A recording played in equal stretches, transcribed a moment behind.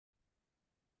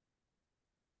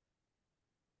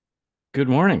Good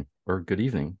morning or good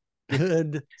evening.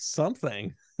 Good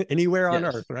something anywhere on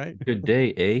Yes. earth, right? Good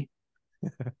day,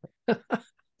 eh?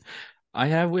 I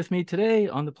have with me today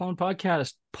on the Plone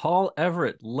podcast Paul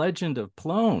Everitt, legend of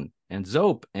Plone and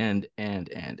Zope and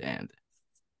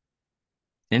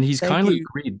he's Thank kindly you.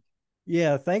 agreed.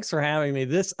 Yeah, thanks for having me.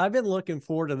 I've been looking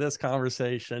forward to this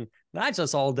conversation, not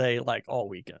just all day, like all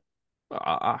weekend.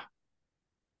 Ah,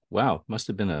 wow, must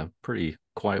have been a pretty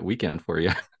quiet weekend for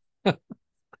you.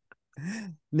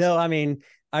 No, I mean,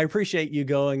 I appreciate you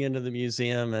going into the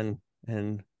museum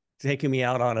and taking me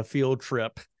out on a field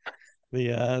trip.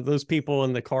 The those people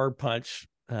in the card punch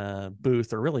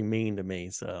booth are really mean to me,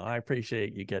 so I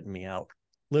appreciate you getting me out,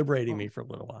 liberating me for a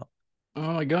little while.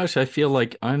 Oh my gosh, I feel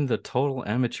like I'm the total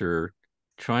amateur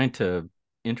trying to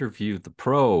interview the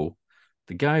pro,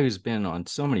 the guy who's been on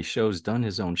so many shows, done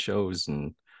his own shows,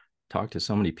 and talked to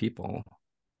so many people.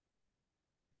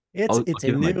 I'll It's a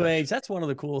give it my new best. age. That's one of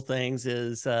the cool things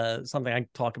is something I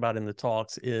talk about in the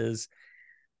talks is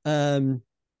um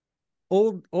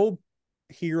old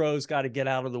heroes got to get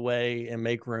out of the way and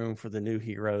make room for the new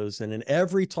heroes. And in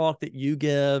every talk that you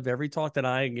give, every talk that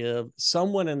I give,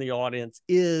 someone in the audience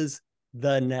is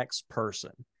the next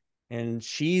person. And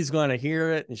she's going to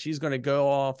hear it and she's going to go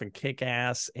off and kick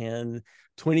ass. And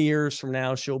 20 years from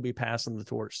now, she'll be passing the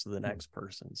torch to the next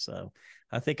person. So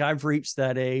I think I've reached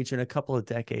that age. In a couple of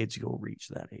decades, you'll reach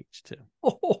that age too.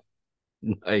 Oh,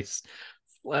 nice.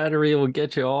 Flattery will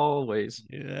get you always.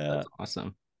 Yeah. That's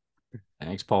awesome.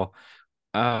 Thanks, Paul.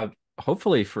 Uh,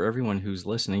 Hopefully for everyone who's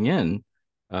listening in,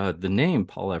 the name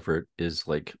Paul Everitt is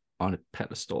like on a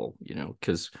pedestal,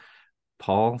 because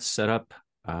Paul set up,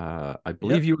 I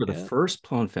believe Yep. you were the Yeah. first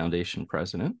Plone Foundation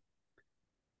president.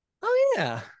 Oh,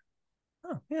 yeah.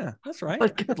 Oh, yeah. That's right.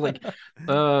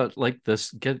 Like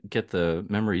this, get the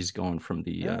memories going from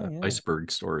the Oh, yeah.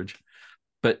 iceberg storage.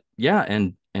 But yeah,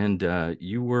 and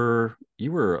you were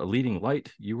a leading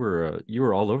light. You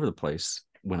were all over the place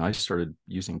when I started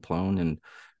using Plone, and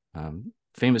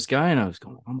famous guy, and I was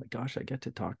going, oh my gosh, I get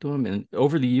to talk to him. And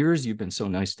over the years, you've been so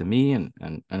nice to me, and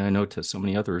I know to so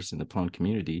many others in the Plone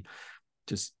community,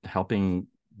 just helping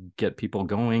get people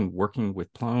going, working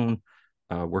with Plone,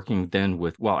 working then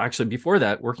with, well, actually before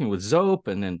that, working with Zope,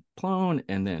 and then Plone,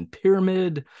 and then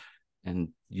Pyramid, and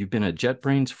you've been at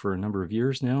JetBrains for a number of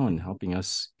years now and helping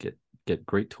us get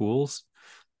great tools.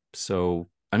 So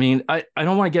I mean, I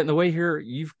don't want to get in the way here.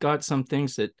 You've got some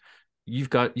things that you've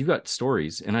got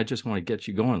stories, and I just want to get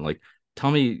you going. Like,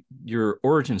 tell me your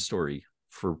origin story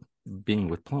for being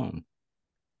with Plone.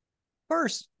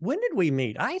 First, when did we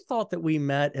meet? I thought that we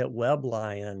met at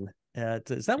WebLion.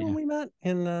 Is that when Yeah, we met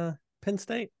in Penn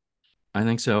State? I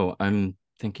think so. I'm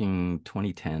thinking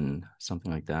 2010, something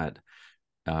like that.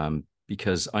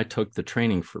 Because I took the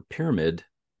training for Pyramid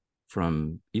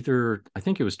from either, I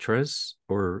think it was Trez,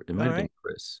 or it All might have been right.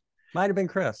 Chris. Might have been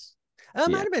Chris. It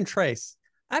might Yeah. have been Trace.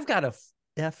 I've got a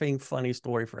effing funny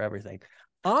story for everything.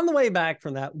 On the way back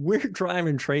from that, we're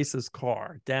driving Trace's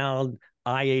car down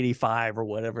I-85 or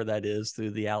whatever that is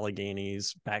through the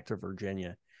Alleghenies back to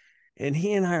Virginia. And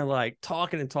he and I are like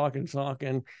talking and talking and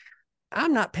talking.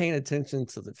 I'm not paying attention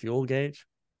to the fuel gauge.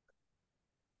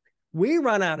 We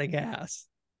run out of gas.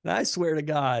 And I swear to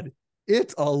God,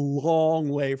 it's a long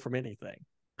way from anything,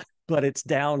 but it's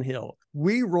downhill.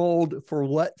 We rolled for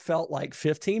what felt like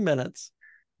 15 minutes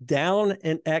down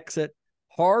an exit,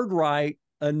 hard right,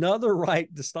 another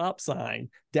right to stop sign,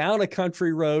 down a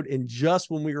country road. And just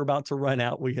when we were about to run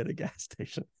out, we hit a gas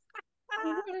station.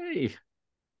 No way.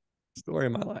 Story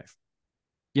of my life.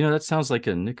 That sounds like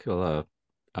a Nikola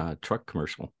truck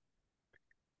commercial.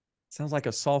 Sounds like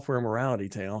a software morality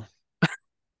tale.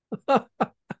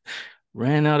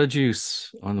 Ran out of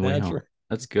juice on the way That's home. right.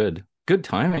 That's good. Good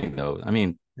timing though. I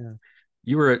mean, Yeah.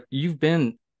 you've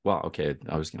been, well, okay,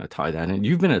 I was going to tie that in.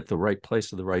 You've been at the right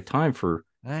place at the right time for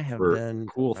I have for been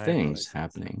cool right things places.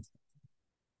 happening.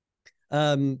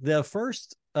 The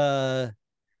first oh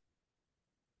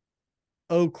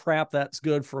crap, that's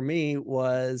good for me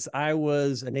was I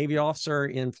was a Navy officer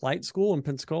in flight school in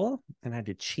Pensacola, and I had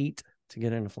to cheat to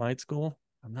get into flight school.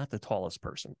 I'm not the tallest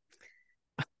person.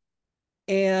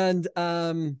 And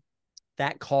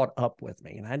that caught up with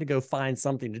me, and I had to go find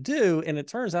something to do. And it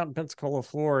turns out in Pensacola,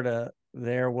 Florida,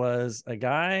 there was a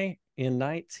guy in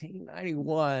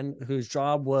 1991 whose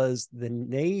job was the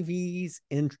Navy's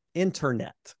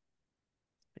internet.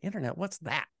 The internet, what's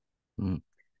that? Mm.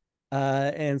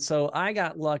 And so I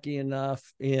got lucky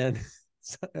enough in,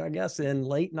 I guess, in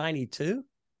late 92.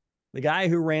 The guy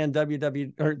who ran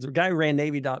the guy who ran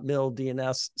Navy.mil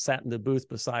DNS sat in the booth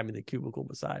beside me, the cubicle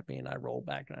beside me. And I rolled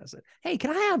back and I said, hey,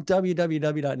 can I have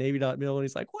www.navy.mil? And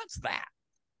he's like, what's that?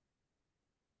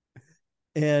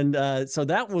 And so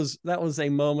that was a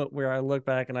moment where I look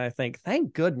back and I think,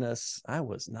 thank goodness I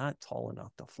was not tall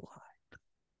enough to fly.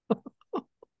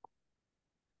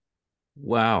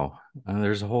 Wow.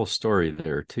 There's a whole story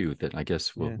there too that I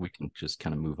guess Yeah. we can just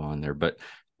kind of move on there. But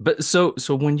so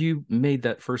when you made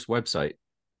that first website,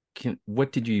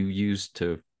 what did you use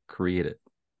to create it?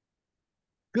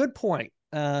 Good point.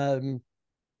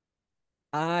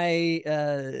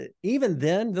 I even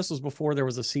then, this was before there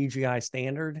was a CGI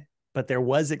standard, but there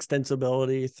was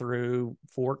extensibility through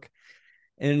Fork,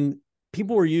 and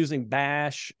people were using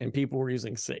Bash and people were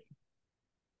using C.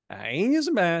 I ain't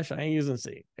using Bash. I ain't using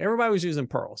C. Everybody was using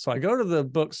Perl. So I go to the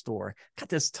bookstore. Got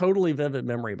this totally vivid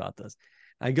memory about this.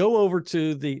 I go over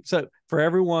to so for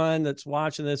everyone that's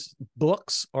watching this,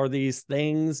 books are these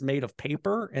things made of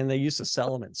paper and they used to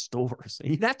sell them in stores.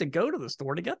 You'd have to go to the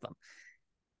store to get them.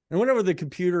 And I went over the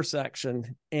computer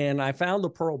section and I found the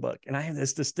Perl book. And I have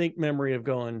this distinct memory of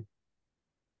going,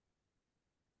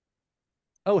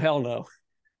 oh, hell no.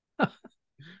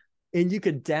 And you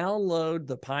could download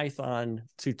the Python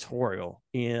tutorial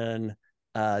in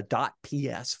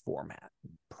 .ps format,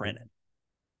 print it.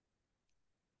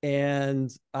 And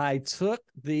I took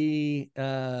the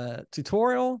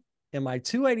tutorial in my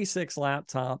 286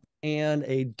 laptop and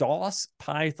a DOS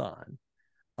Python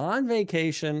on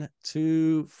vacation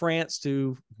to France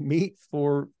to meet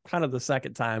for kind of the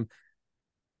second time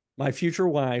my future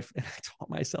wife, and I taught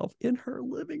myself in her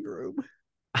living room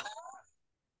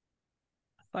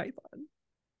Python.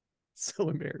 So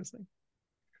embarrassing.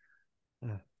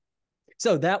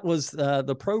 So that was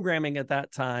the programming at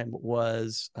that time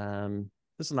was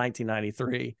this is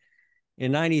 1993.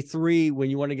 In 93, when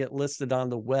you want to get listed on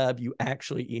the web, you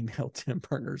actually emailed Tim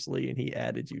Berners-Lee and he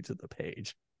added you to the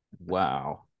page.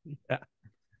 Wow. Yeah.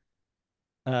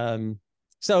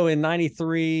 So in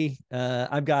 93,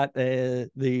 I've got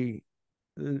the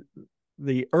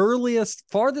earliest,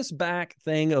 farthest back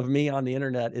thing of me on the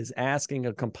internet is asking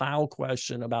a compile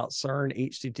question about CERN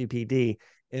HTTPD,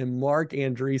 and Mark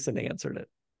Andreessen answered it.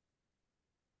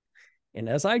 And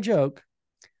as I joke,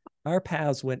 our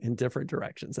paths went in different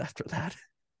directions after that.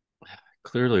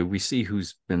 Clearly, we see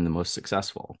who's been the most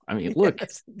successful. I mean, look,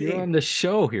 yes, you're on the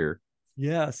show here.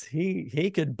 Yes,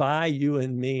 he could buy you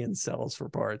and me and sell us for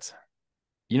parts.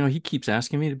 He keeps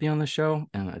asking me to be on the show,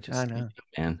 and I know,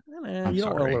 man, you don't want to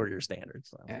sorry. lower your standards.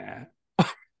 So. Yeah.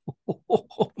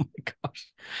 Oh my gosh.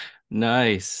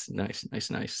 Nice.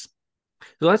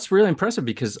 So that's really impressive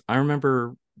because I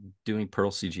remember doing Perl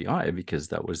CGI because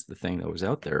that was the thing that was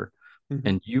out there. Mm-hmm.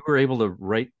 And you were able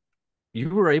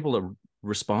to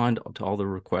respond to all the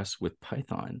requests with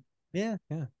Python. Yeah.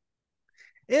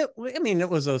 It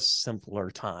was a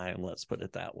simpler time, let's put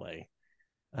it that way.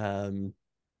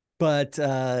 But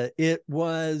it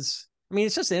was,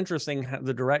 it's just interesting how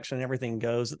the direction everything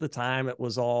goes. At the time, it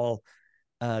was all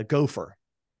Gopher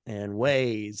and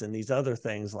Waze and these other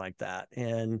things like that.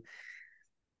 And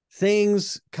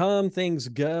things come, things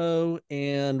go.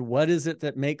 And what is it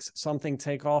that makes something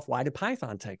take off? Why did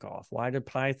Python take off? Why did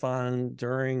Python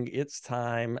during its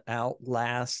time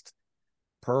outlast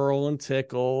Perl and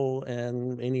Tickle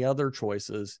and any other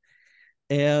choices?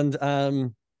 And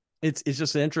it's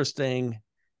just interesting.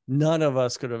 None of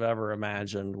us could have ever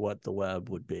imagined what the web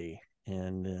would be.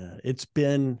 And it's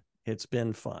been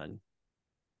fun.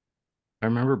 I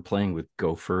remember playing with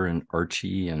Gopher and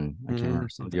Archie, and I can't remember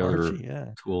some of the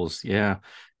other tools. Yeah.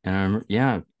 And I remember,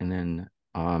 and then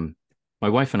my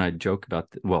wife and I joke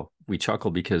about we chuckle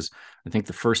because I think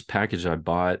the first package I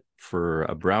bought for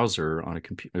a browser on a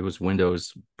computer, it was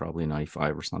Windows, probably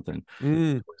 95 or something.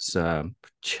 It was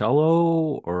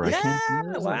Cello, or I can't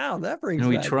remember. Wow, that brings.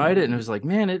 We tried it and it was like,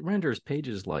 man, it renders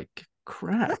pages like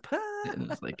crap.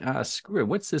 And it's like, screw it.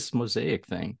 What's this mosaic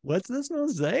thing?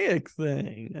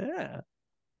 Yeah.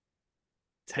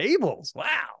 Tables.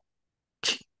 Wow.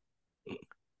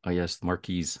 Oh yes, the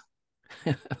marquees.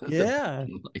 Yeah.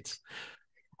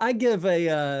 I give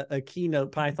a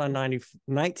keynote Python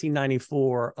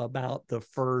 1994 about the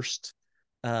first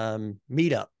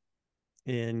meetup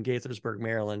in Gaithersburg,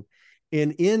 Maryland.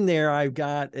 And in there, I've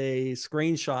got a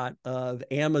screenshot of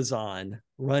Amazon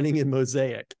running in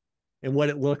Mosaic and what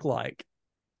it looked like.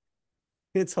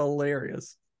 It's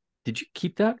hilarious. Did you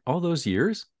keep that all those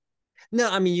years?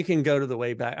 No, you can go to the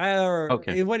Wayback.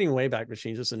 Okay. It wasn't even Wayback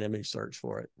Machine, just an image search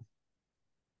for it.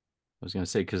 I was going to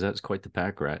say, because that's quite the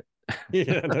pack rat.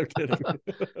 Yeah, no kidding.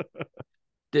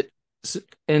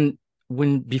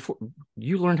 Before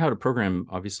you learned how to program,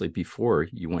 obviously before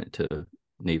you went to the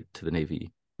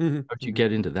Navy, how did you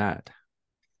get into that?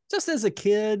 Just as a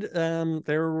kid,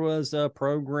 there was a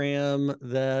program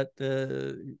that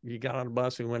you got on a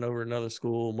bus. We went over to another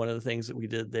school. And one of the things that we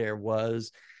did there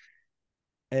was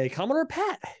a Commodore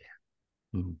PET.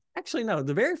 Mm-hmm. Actually, no,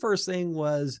 the very first thing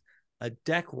was a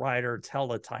deck rider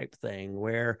teletype thing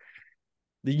where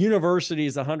the university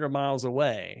is 100 miles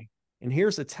away. And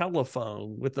here's a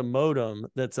telephone with a modem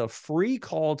that's a free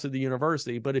call to the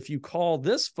university. But if you call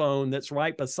this phone that's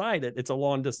right beside it, it's a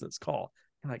long distance call.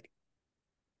 I'm like,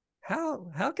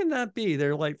 how can that be?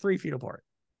 They're like 3 feet apart.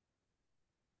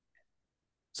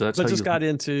 So that's but just got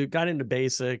into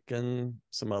basic and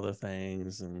some other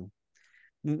things, and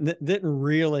didn't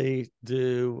really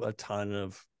do a ton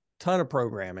of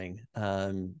programming,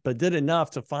 but did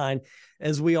enough to find,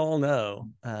 as we all know,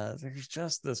 there's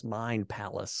just this mind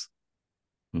palace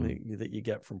that you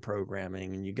get from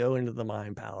programming, and you go into the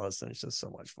mind palace, and it's just so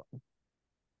much fun.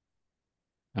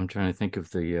 I'm trying to think of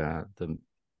the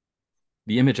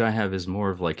image I have is more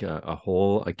of like a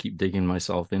hole I keep digging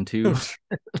myself into.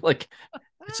 Like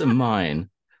it's a mine.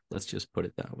 Let's just put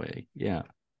it that way. Yeah.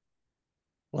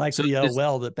 Like so the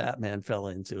well that Batman fell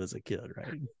into as a kid,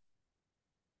 right?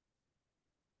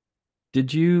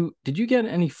 Did you get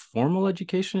any formal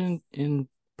education in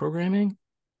programming?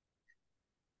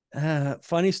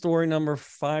 Funny story number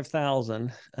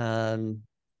 5,000.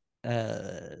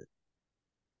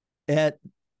 At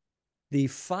the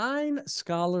fine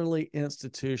scholarly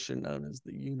institution known as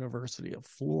the University of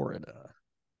Florida,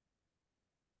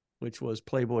 which was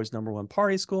Playboy's #1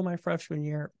 party school my freshman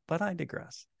year, but I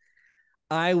digress.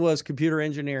 I was computer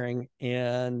engineering,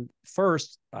 and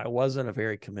first, I wasn't a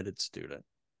very committed student.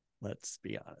 Let's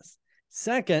be honest.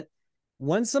 Second,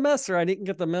 one semester, I didn't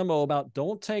get the memo about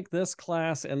don't take this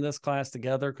class and this class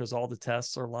together because all the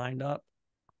tests are lined up.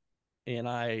 And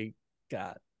I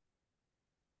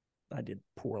did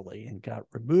poorly and got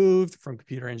removed from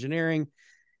computer engineering.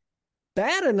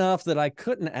 Bad enough that I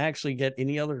couldn't actually get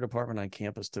any other department on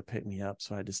campus to pick me up,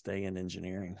 so I had to stay in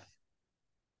engineering.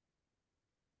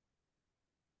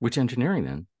 Which engineering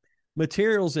then?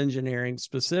 Materials engineering,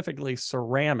 specifically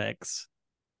ceramics.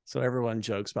 So everyone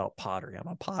jokes about pottery. I'm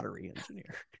a pottery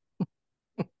engineer.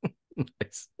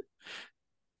 Nice.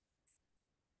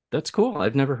 That's cool.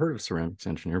 I've never heard of ceramics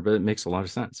engineer, but it makes a lot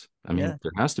of sense. I mean,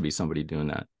 there has to be somebody doing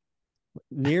that.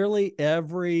 Nearly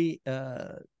every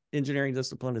engineering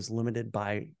discipline is limited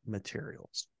by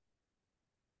materials.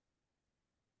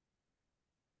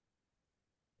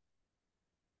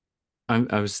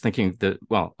 I was thinking that,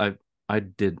 well, I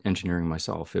did engineering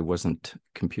myself. It wasn't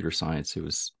computer science. It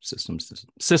was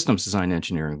systems design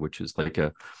engineering, which is like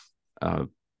it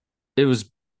was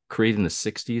created in the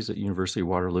 60s at University of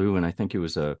Waterloo. And I think it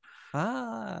was a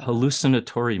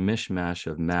hallucinatory mishmash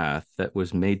of math that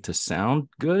was made to sound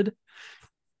good.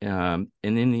 And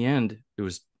in the end, it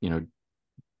was,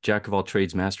 jack of all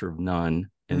trades, master of none.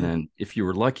 And then if you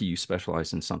were lucky, you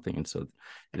specialized in something. And so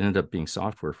it ended up being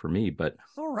software for me. But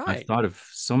I've thought of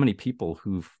so many people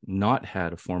who've not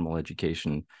had a formal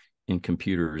education in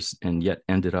computers and yet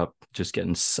ended up just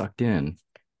getting sucked in.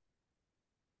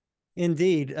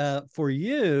 Indeed. For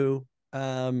you,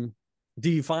 do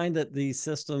you find that the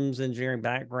systems engineering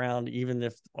background, even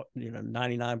if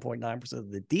 99.9%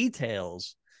 of the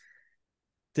details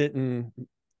didn't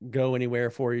go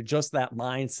anywhere for you, just that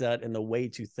mindset and the way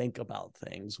to think about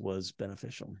things was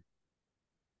beneficial?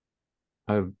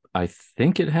 I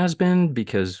think it has been,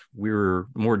 because we were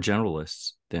more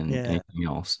generalists than anything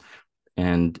else.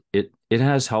 And it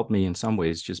has helped me in some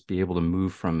ways just be able to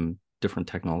move from different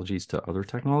technologies to other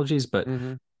technologies. But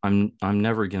I'm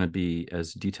never going to be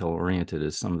as detail oriented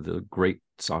as some of the great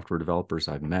software developers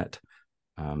I've met.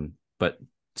 But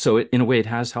so in a way it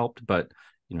has helped, but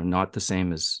not the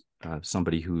same as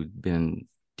somebody who'd been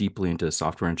deeply into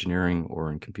software engineering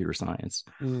or in computer science.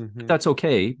 But that's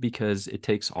okay, because it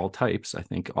takes all types, I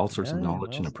think, all sorts of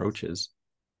knowledge and approaches.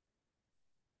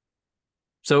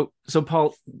 So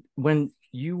Paul, when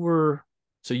you were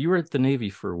at the Navy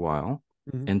for a while,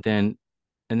 and then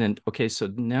okay, so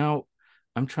now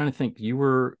I'm trying to think, you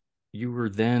were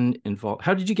then involved.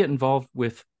 How did you get involved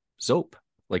with Zope?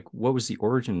 Like, what was the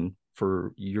origin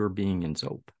for your being in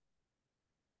Zope?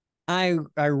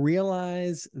 I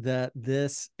realize that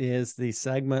this is the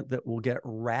segment that will get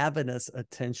ravenous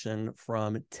attention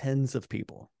from tens of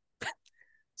people.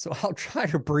 So I'll try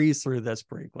to breeze through this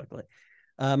pretty quickly.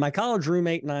 My college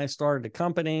roommate and I started a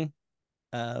company.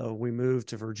 We moved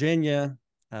to Virginia.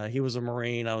 He was a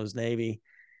Marine. I was Navy.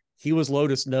 He was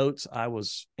Lotus Notes. I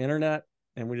was Internet.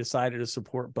 And we decided to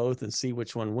support both and see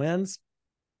which one wins.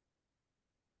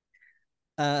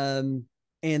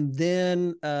 And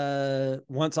then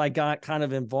once I got kind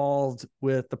of involved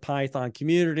with the Python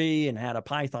community and had a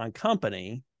Python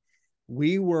company,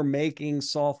 we were making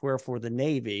software for the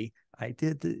Navy. I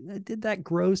did that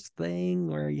gross thing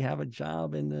where you have a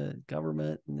job in the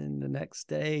government and then the next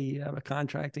day you have a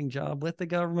contracting job with the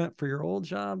government for your old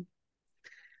job.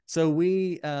 So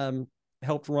we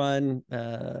helped run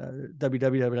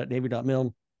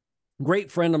www.navy.mil.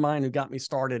 Great friend of mine who got me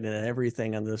started in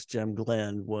everything on this, Jim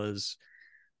Glenn, was,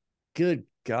 good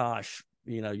gosh,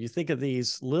 you know, you think of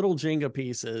these little Jenga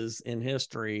pieces in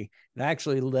history, it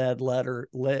actually led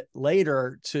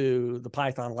later to the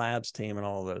Python Labs team and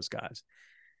all of those guys.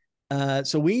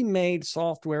 So we made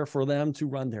software for them to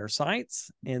run their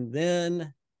sites. And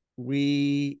then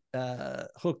we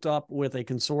hooked up with a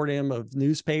consortium of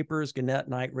newspapers, Gannett,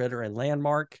 Knight Ridder, and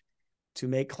Landmark, to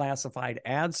make classified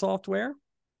ad software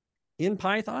in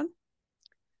Python.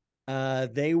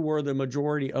 They were the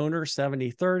majority owner,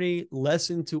 70-30.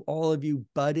 Lesson to all of you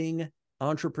budding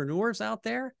entrepreneurs out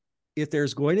there: if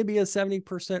there's going to be a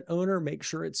 70% owner, make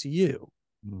sure it's you.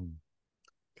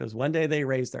 Because one day they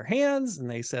raised their hands and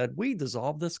they said, we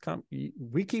dissolve this company.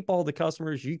 We keep all the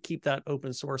customers. You keep that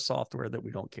open source software that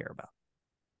we don't care about.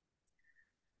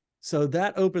 So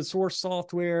that open source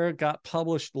software got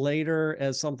published later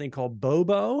as something called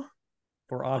Bobo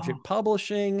for object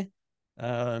publishing.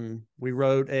 We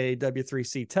wrote a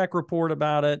W3C tech report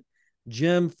about it.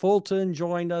 Jim Fulton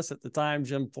joined us at the time.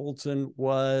 Jim Fulton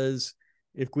was,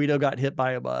 if Guido got hit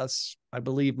by a bus, I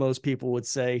believe most people would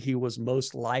say he was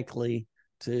most likely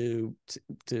to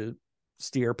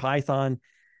steer Python.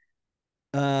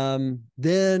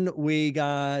 Then we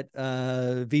got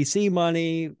VC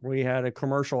money. We had a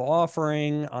commercial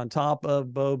offering on top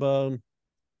of Bobo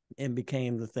and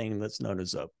became the thing that's known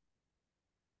as Zope.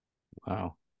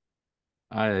 Wow.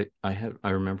 I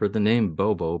remember the name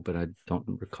Bobo, but I don't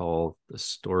recall the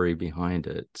story behind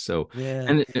it. So yeah.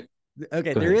 And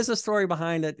okay, there is a story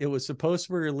behind it. It was supposed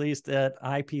to be released at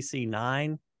IPC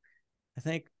 9, I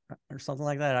think, or something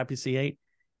like that, IPC 8.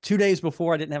 2 days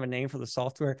before, I didn't have a name for the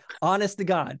software. Honest to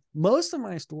God, most of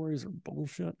my stories are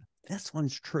bullshit. This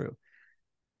one's true.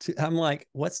 I'm like,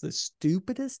 what's the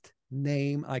stupidest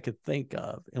name I could think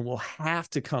of? And we'll have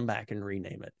to come back and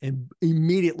rename it. And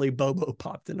immediately Bobo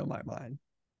popped into my mind.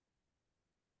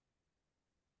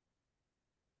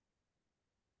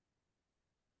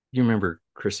 You remember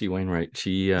Chrissy Wainwright?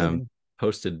 She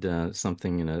posted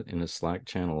something in a Slack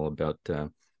channel about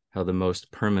how the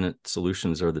most permanent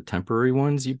solutions are the temporary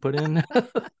ones you put in.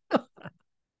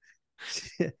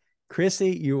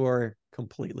 Chrissy, you are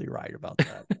completely right about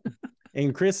that.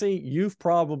 And Chrissy, you've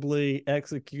probably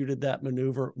executed that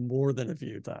maneuver more than a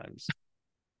few times.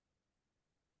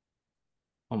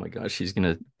 Oh my gosh, she's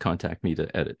going to contact me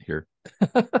to edit here.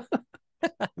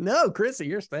 No, Chrissy,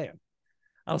 you're staying.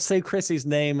 I'll say Chrissy's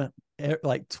name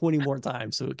like 20 more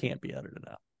times so it can't be edited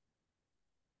out.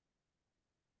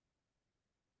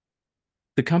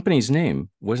 The company's name,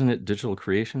 wasn't it Digital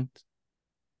Creations?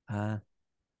 Another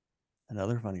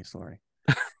funny story.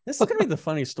 This is going to be the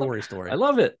funny story. I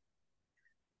love it.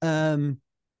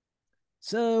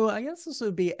 So I guess this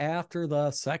would be after the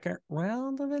second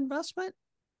round of investment.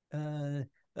 The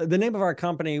name of our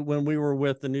company when we were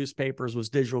with the newspapers was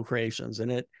Digital Creations,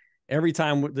 and every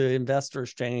time the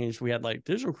investors changed, we had like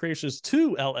Digital Creations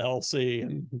 2 LLC,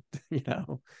 and you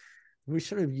know, we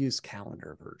should have used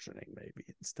calendar versioning maybe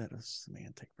instead of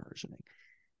semantic versioning.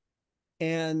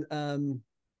 And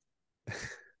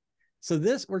so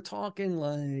this, we're talking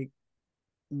like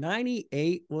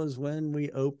 98 was when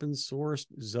we open sourced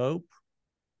Zope.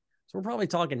 So we're probably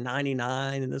talking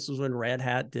 99, and this was when Red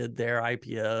Hat did their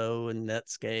IPO and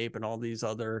Netscape and all these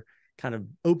other kind of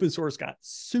open source got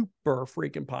super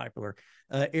freaking popular.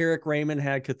 Eric Raymond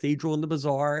had Cathedral in the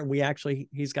Bazaar, and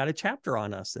he's got a chapter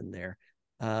on us in there.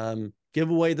 Give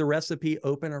away the recipe,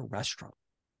 open a restaurant.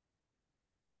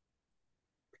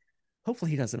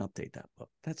 Hopefully he doesn't update that book.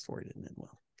 That story didn't end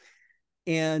well.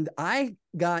 And I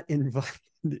got invited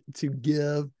to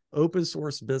give open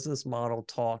source business model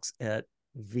talks at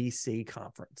VC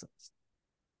conferences.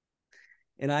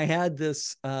 And I had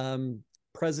this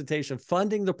presentation,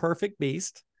 Funding the Perfect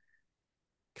Beast,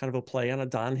 kind of a play on a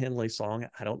Don Henley song.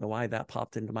 I don't know why that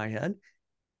popped into my head.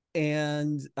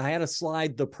 And I had a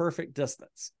slide, The Perfect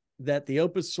Distance, that the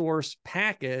open source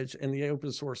package and the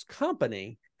open source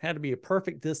company had to be a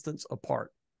perfect distance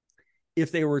apart.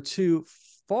 If they were too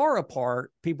far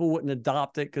apart, people wouldn't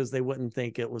adopt it because they wouldn't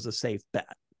think it was a safe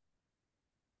bet.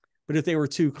 But if they were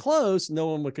too close, no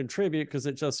one would contribute because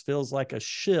it just feels like a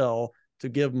shill to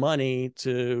give money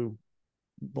to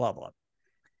blah, blah.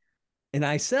 And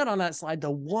I said on that slide,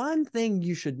 the one thing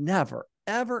you should never,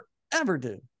 ever, ever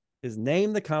do is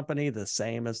name the company the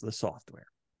same as the software.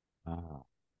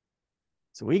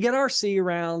 So we get our C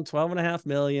round, 12.5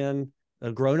 million.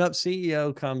 A grown-up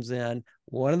CEO comes in.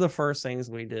 One of the first things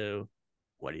we do,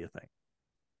 what do you think?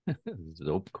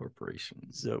 Zope Corporation.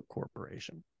 Zope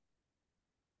Corporation.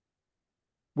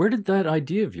 Where did that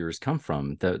idea of yours come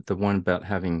from? The one about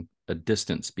having a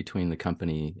distance between the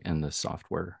company and the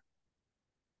software?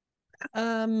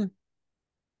 I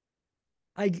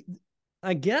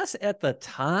guess at the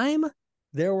time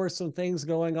there were some things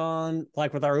going on,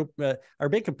 like with our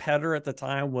big competitor at the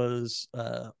time was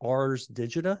Ars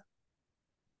Digita,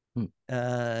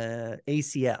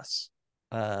 ACS,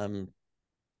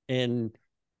 and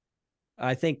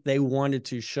I think they wanted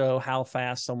to show how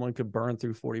fast someone could burn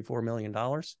through $44 million.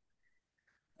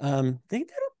 They did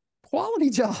a quality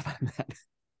job on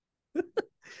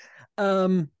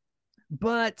that.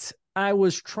 But I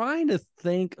was trying to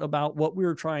think about what we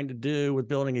were trying to do with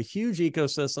building a huge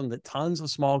ecosystem that tons of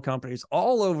small companies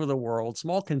all over the world,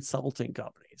 small consulting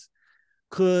companies,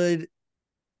 could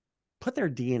put their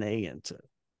DNA into.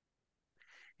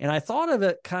 And I thought of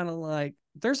it kind of like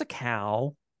there's a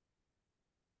cow,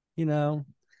 you know,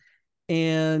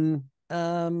 and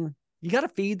you got to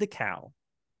feed the cow.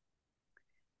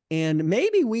 And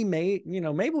maybe maybe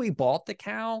we bought the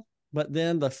cow, but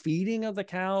then the feeding of the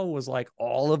cow was like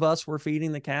all of us were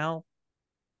feeding the cow.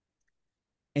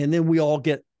 And then we all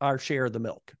get our share of the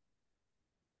milk.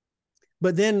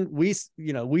 But then we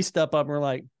step up and we're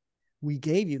like, we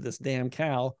gave you this damn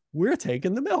cow. We're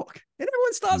taking the milk. And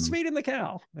everyone stops feeding the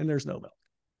cow and there's no milk.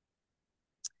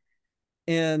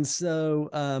 And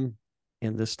so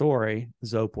in the story,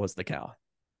 Zope was the cow.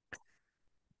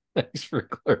 Thanks for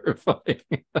clarifying.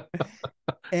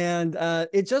 And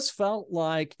it just felt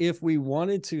like if we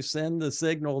wanted to send the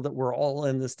signal that we're all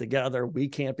in this together, we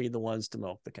can't be the ones to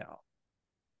milk the cow.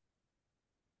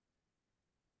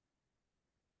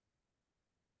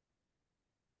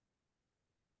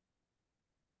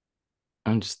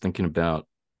 I'm just thinking about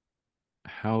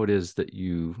how it is that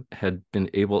you had been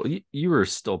able, you were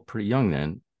still pretty young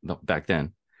then, back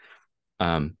then.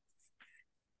 No,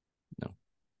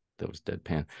 that was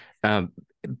deadpan.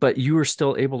 But you were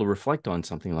still able to reflect on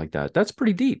something like that. That's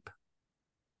pretty deep.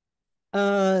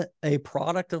 A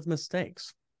product of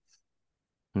mistakes.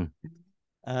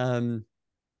 I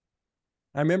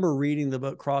remember reading the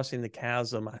book Crossing the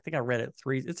Chasm. I think I read it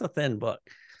it's a thin book.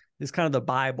 It's kind of the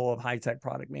Bible of high-tech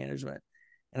product management.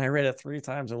 And I read it 3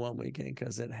 times in one weekend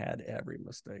because it had every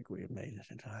mistake we had made.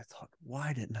 And I thought,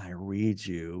 why didn't I read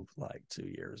you like 2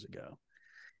 years ago?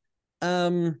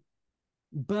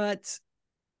 But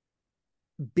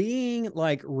being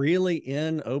like really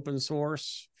in open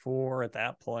source for, at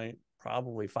that point,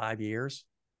 probably 5 years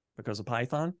because of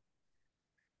Python,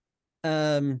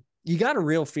 you got a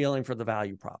real feeling for the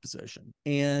value proposition.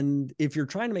 And if you're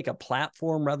trying to make a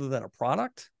platform rather than a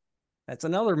product, that's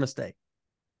another mistake.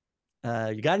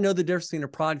 You got to know the difference between a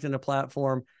product and a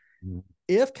platform.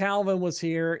 If Calvin was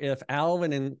here, if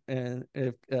Alvin and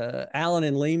if Alan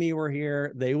and Leamy were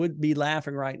here, they would be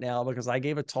laughing right now because I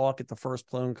gave a talk at the first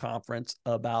Plone conference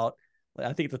about,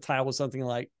 I think the title was something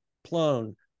like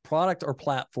Plone, product or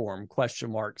platform, ?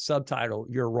 Subtitle,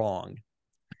 you're wrong.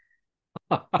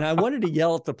 And I wanted to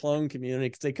yell at the Plone community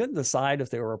because they couldn't decide if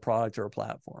they were a product or a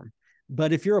platform.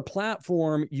 But if you're a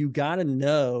platform, you got to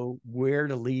know where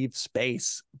to leave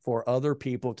space for other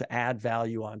people to add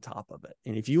value on top of it.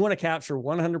 And if you want to capture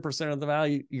 100% of the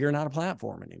value, you're not a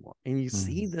platform anymore. And you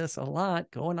see this a lot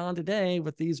going on today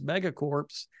with these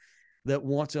megacorps that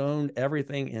want to own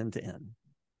everything end to end.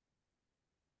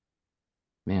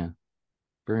 Man,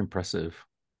 very impressive.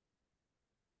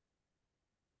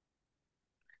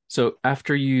 So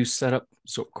after you set up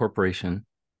Zope Corporation,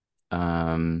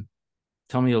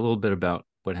 tell me a little bit about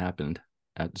what happened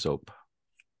at Zope.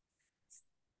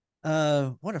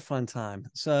 What a fun time.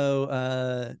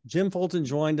 So Jim Fulton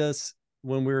joined us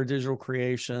when we were Digital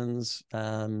Creations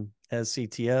as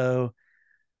CTO.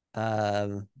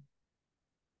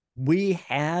 We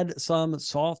had some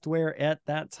software at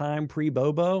that time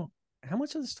pre-Bobo. How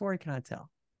much of the story can I tell?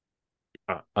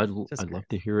 I'd love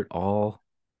to hear it all.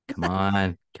 Come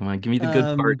on, give me the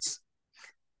good parts.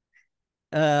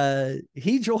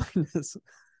 He joined us.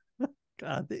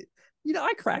 God,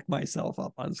 I crack myself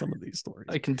up on some of these stories.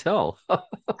 I can tell.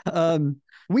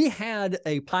 We had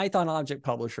a Python object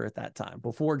publisher at that time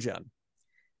before Jim.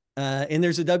 And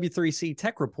there's a W3C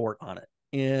tech report on it.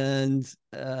 And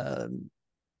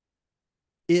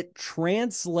it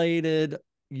translated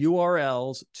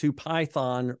URLs to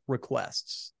Python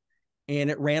requests. And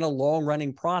it ran a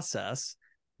long-running process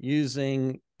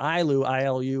using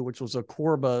ILU, which was a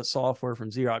Corba software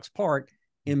from Xerox PARC,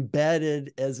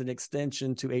 embedded as an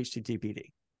extension to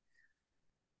HTTPD.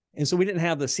 And so we didn't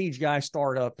have the CGI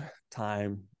startup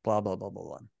time, blah, blah, blah,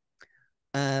 blah,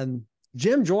 blah.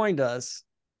 Jim joined us,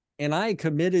 and I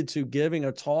committed to giving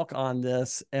a talk on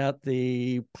this at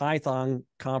the Python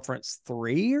Conference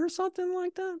 3 or something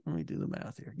like that. Let me do the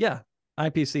math here. Yeah,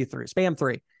 IPC 3, SPAM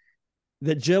 3,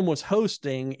 that Jim was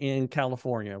hosting in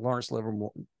California. Lawrence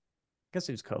Livermore, I guess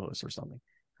he was co-host or something.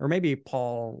 Or maybe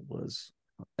Paul was,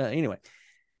 anyway.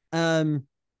 And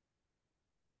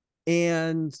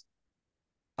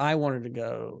I wanted to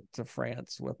go to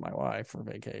France with my wife for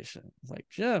vacation. It's like,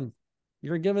 Jim,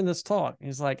 you're giving this talk.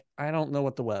 He's like, I don't know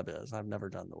what the web is. I've never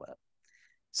done the web.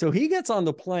 So he gets on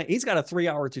the plane. He's got a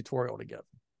 3-hour tutorial to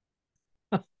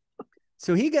give.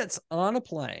 So he gets on a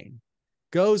plane,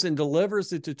 goes and delivers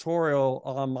the tutorial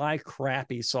on my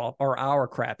crappy our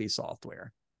crappy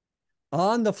software.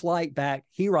 On the flight back,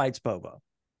 he writes Bobo.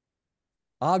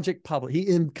 Object publish.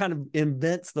 He kind of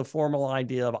invents the formal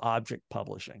idea of object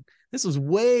publishing. This was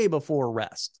way before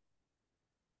REST.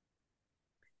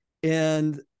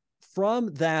 And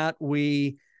from that,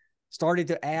 we started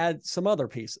to add some other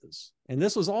pieces. And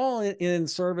this was all in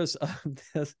service of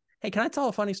this. Hey, can I tell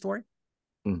a funny story?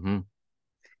 Mm-hmm.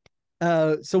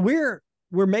 So we're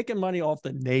making money off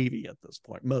the Navy at this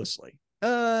point, mostly.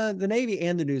 The Navy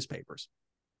and the newspapers.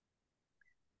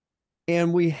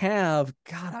 And we have,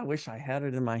 God, I wish I had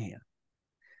it in my hand.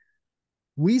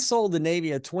 We sold the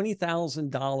Navy a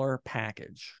 $20,000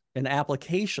 package, an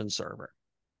application server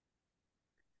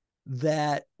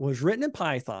that was written in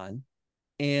Python,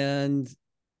 and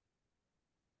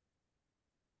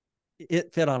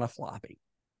it fit on a floppy.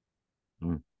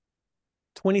 $20,000.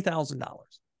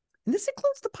 And this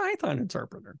includes the Python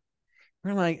interpreter.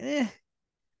 We're like,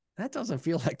 that doesn't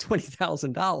feel like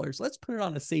 $20,000. Let's put it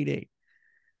on a CD.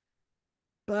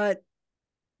 But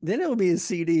then it will be a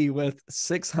CD with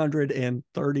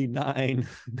 639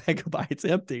 megabytes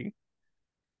empty.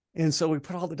 And so we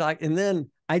put all the and then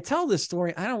I tell this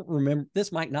story. I don't remember.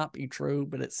 This might not be true,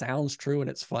 but it sounds true and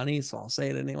it's funny. So I'll say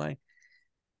it anyway.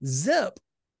 Zip,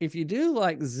 if you do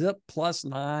like zip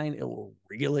 +9, it will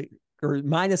really, or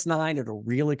 -9, it'll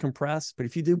really compress. But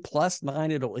if you do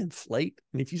 +9, it'll inflate.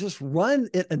 And if you just run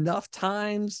it enough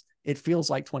times, it feels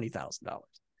like $20,000.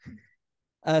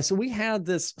 So we had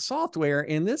this software,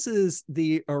 and this is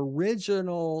the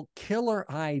original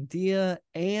killer idea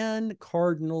and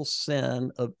cardinal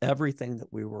sin of everything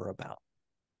that we were about.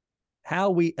 How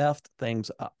we effed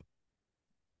things up.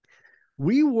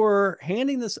 We were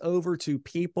handing this over to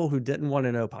people who didn't want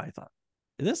to know Python.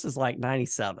 And this is like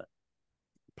 97.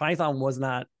 Python was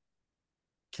not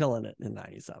killing it in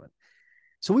 97.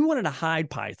 So we wanted to hide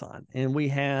Python, and we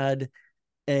had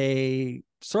a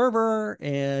server,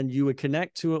 and you would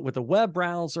connect to it with a web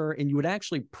browser, and you would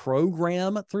actually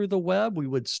program through the web. We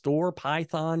would store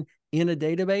Python in a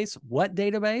database. What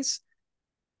database?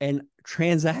 An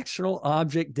transactional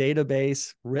object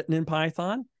database written in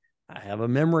Python. I have a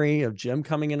memory of Jim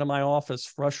coming into my office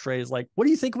frustrated, like, what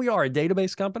do you think we are, a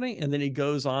database company? And then he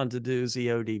goes on to do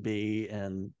ZODB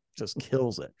and just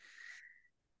kills it.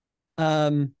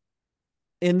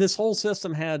 And this whole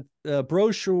system had a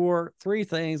brochure, 3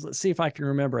 things. Let's see if I can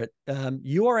remember it.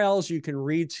 URLs you can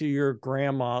read to your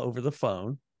grandma over the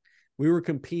phone. We were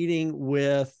competing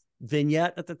with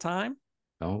Vignette at the time.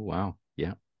 Oh, wow.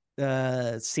 Yeah.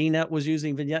 CNET was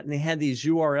using Vignette, and they had these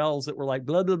URLs that were like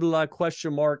blah, blah, blah,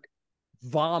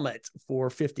 vomit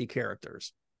for 50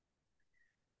 characters.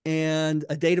 And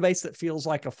a database that feels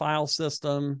like a file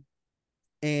system,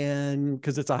 and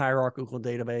because it's a hierarchical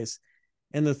database.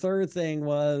 And the third thing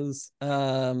was,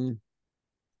 don't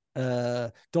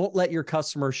let your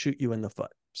customer shoot you in the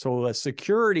foot. So a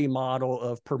security model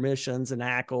of permissions and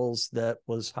ACLs that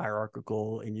was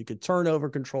hierarchical, and you could turn over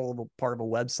control of a part of a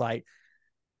website.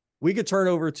 We could turn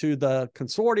over to the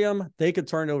consortium. They could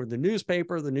turn over the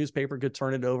newspaper. The newspaper could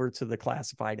turn it over to the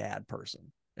classified ad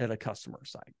person at a customer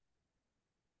site.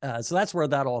 So that's where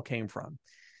that all came from.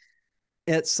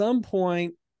 At some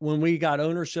point, when we got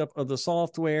ownership of the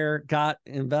software, got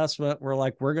investment, we're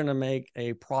like, we're going to make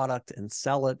a product and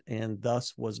sell it. And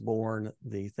thus was born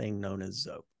the thing known as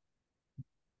Zope.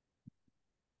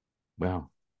 Wow.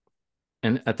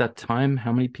 And at that time,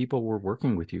 how many people were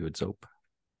working with you at Zope?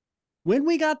 When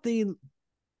we got when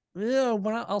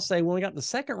we got the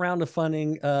second round of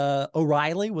funding,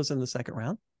 O'Reilly was in the second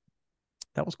round.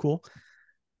 That was cool.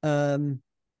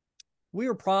 We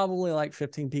were probably like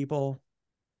 15 people.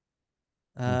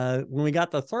 When we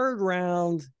got the third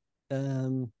round,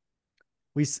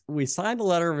 we signed a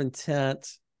letter of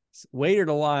intent, waited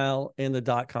a while, and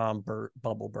the .com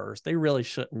bubble burst. They really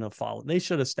shouldn't have followed. They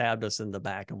should have stabbed us in the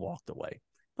back and walked away.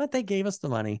 but they gave us the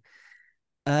money.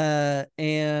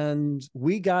 And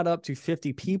we got up to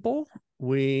 50 people.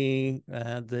 We,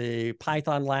 the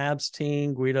Python Labs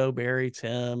team, Guido, Barry,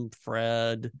 Tim,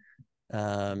 Fred,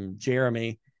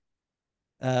 Jeremy,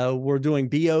 we're doing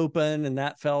Be Open, and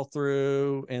that fell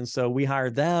through. And so we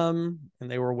hired them,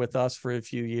 and they were with us for a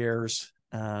few years.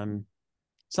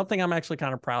 Something I'm actually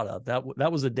kind of proud of.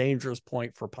 That was a dangerous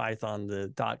point for Python.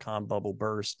 The .com bubble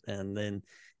burst, and then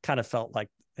kind of felt like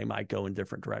they might go in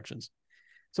different directions.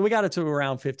 So we got it to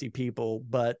around 50 people,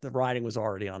 but the writing was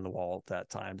already on the wall at that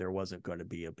time. There wasn't going to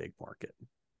be a big market.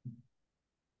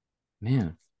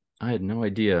 Man, I had no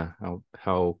idea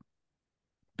how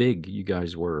big you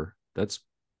guys were.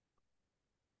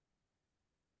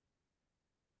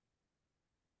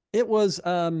 It was,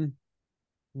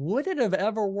 would it have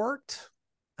ever worked?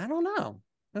 I don't know.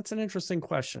 That's an interesting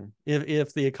question.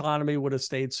 If the economy would have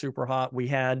stayed super hot, we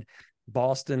had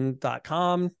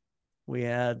Boston.com. We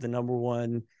had the number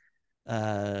one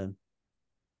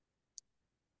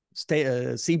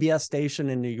CBS station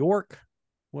in New York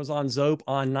was on Zope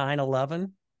on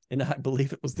 9/11. And I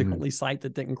believe it was the only site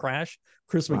that didn't crash.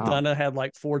 Chris McDonough had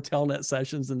like 4 telnet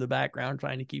sessions in the background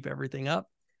trying to keep everything up.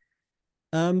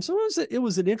 So it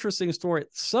was an interesting story.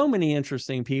 So many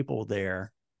interesting people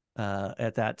there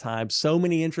at that time. So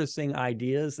many interesting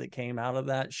ideas that came out of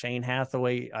that. Shane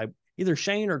Hathaway, either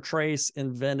Shane or Trace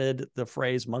invented the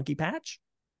phrase monkey patch.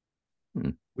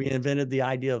 We invented the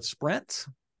idea of sprints,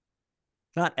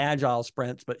 not agile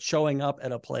sprints, but showing up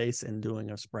at a place and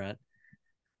doing a sprint.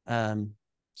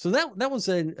 So that was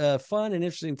a fun and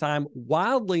interesting time.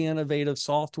 Wildly innovative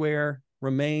software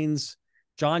remains.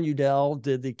 John Udell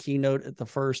did the keynote at the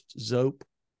first Zope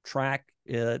track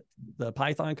at the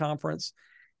Python conference,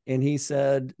 and he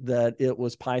said that it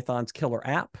was Python's killer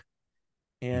app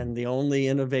and the only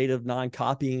innovative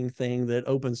non-copying thing that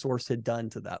open source had done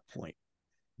to that point.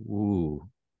 Ooh.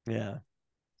 Yeah.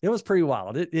 It was pretty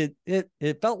wild. It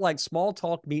felt like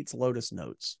Smalltalk meets Lotus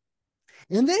Notes.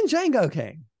 And then Django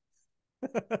came.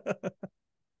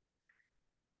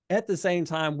 At the same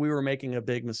time, we were making a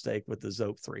big mistake with the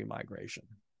Zope 3 migration.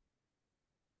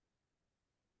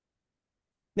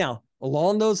 Now,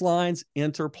 along those lines,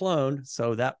 enter Plone.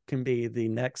 So that can be the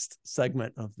next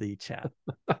segment of the chat.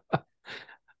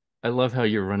 I love how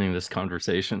you're running this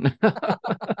conversation.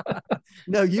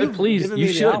 No, you've please, given you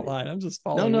me should. the outline. I'm just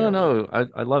following. No.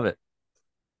 I love it.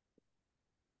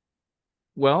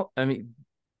 Well, I mean,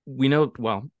 we know,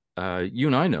 you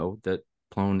and I know that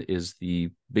Plone is the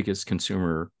biggest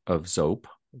consumer of Zope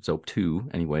 2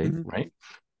 anyway, right?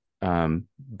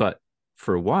 But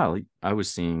for a while, I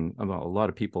was seeing about a lot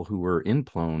of people who were in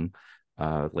Plone,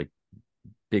 like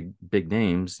big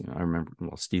names. I remember,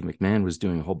 Steve McMahon was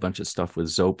doing a whole bunch of stuff with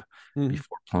Zope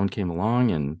before Plone came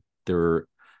along, and there were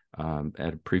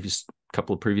at a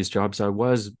couple of previous jobs I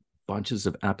was, bunches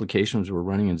of applications were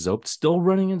running in Zope, still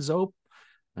running in Zope.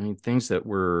 I mean, things that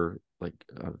were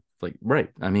right.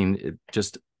 I mean,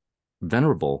 just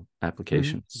venerable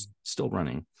applications still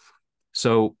running.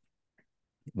 So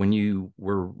when you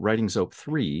were writing Zope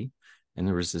 3, and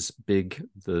there was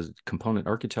the component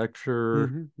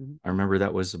architecture, I remember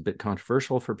that was a bit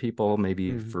controversial for people,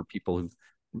 maybe for people who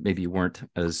maybe weren't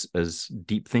as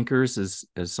deep thinkers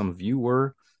as some of you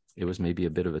were. It was maybe a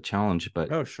bit of a challenge, but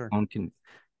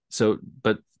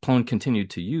but Plone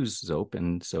continued to use Zope,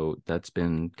 and so that's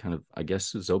been kind of, I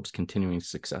guess, Zope's continuing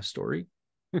success story.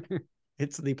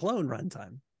 It's the Plone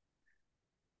runtime.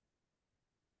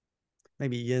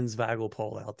 Maybe Jens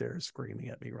Vagelpol out there is screaming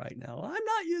at me right now. I'm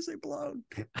not using Plone.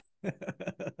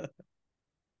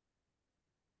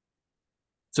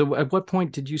 So at what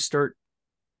point did you start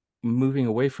moving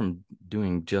away from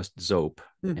doing just Zope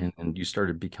and you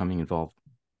started becoming involved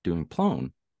doing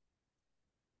Plone?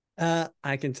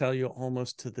 I can tell you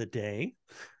almost to the day.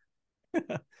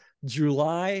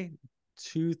 July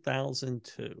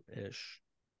 2002-ish.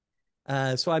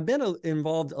 So I've been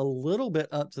involved a little bit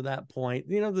up to that point.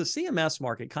 The CMS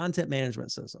market, content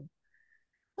management system,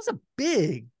 was a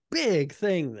big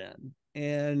thing then.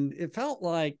 And it felt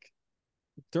like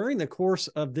during the course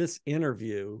of this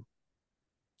interview,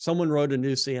 someone wrote a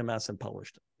new CMS and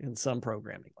published it in some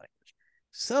programming language.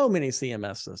 So many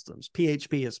CMS systems,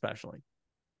 PHP especially.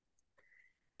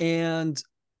 And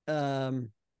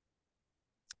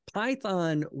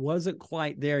Python wasn't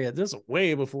quite there yet. This is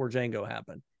way before Django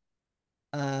happened.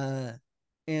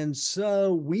 And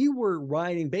so we were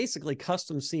writing basically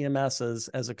custom CMSs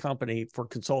as a company for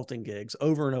consulting gigs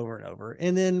over and over and over.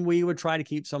 And then we would try to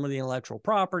keep some of the intellectual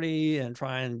property and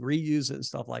try and reuse it and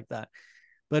stuff like that.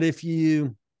 But if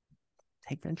you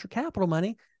take venture capital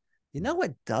money,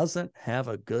 it doesn't have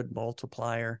a good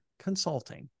multiplier?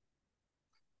 Consulting.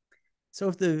 So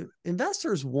if the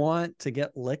investors want to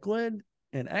get liquid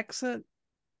and exit,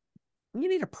 you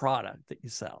need a product that you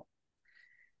sell.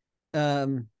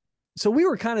 So we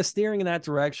were kind of steering in that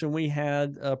direction. We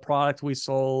had a product we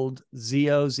sold,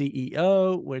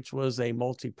 ZEO, which was a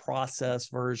multi-process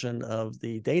version of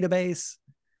the database,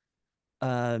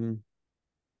 and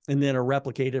then a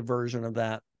replicated version of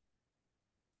that.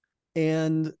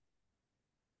 And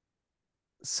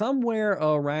somewhere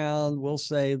around, we'll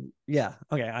say, yeah,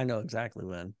 okay, I know exactly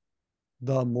when,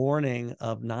 the morning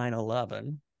of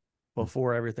 9/11,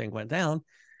 before everything went down,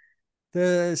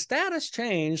 the status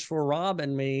changed for Rob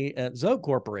and me at Zope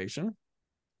Corporation.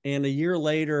 And a year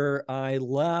later, I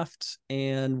left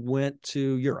and went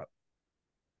to Europe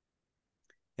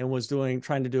and was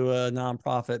trying to do a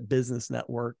nonprofit business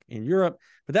network in Europe.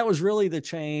 But that was really the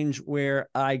change where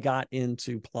I got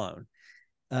into Plone.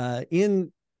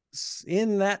 In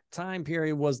that time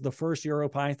period was the first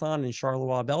EuroPython in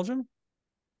Charleroi, Belgium.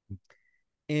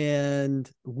 And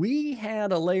we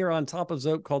had a layer on top of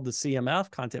Zope called the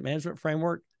CMF, Content Management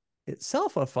Framework.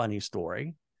 Itself a funny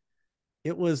story.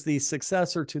 It was the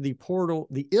successor to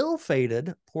the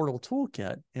ill-fated Portal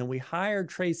Toolkit. And we hired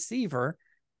Trace Seaver.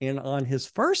 And on his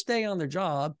first day on the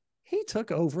job, he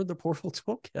took over the Portal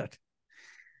Toolkit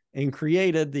and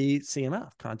created the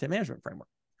CMF, Content Management Framework.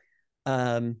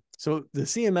 So the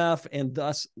CMF and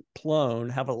thus Plone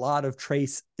have a lot of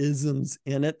Trace isms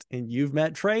in it. And you've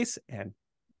met Trace, and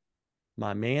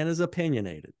my man is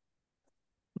opinionated.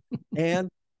 And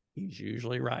he's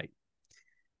usually right.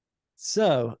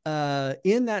 So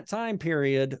in that time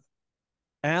period,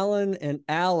 Alan and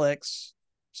Alex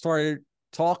started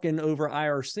talking over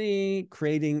IRC,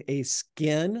 creating a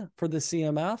skin for the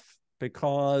CMF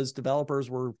because developers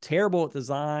were terrible at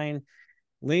design.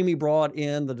 Leamy brought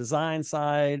in the design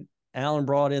side, Alan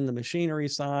brought in the machinery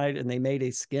side, and they made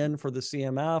a skin for the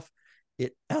CMF.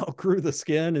 It outgrew the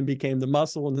skin and became the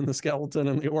muscle and then the skeleton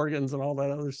and the organs and all that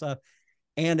other stuff.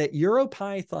 And at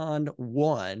EuroPython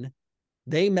 1,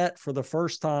 they met for the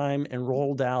first time and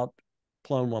rolled out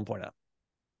Plone 1.0.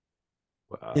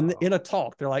 Wow. In a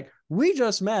talk, they're like, we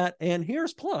just met and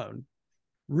here's Plone.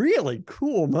 Really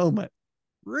cool moment.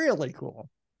 Really cool.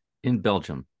 In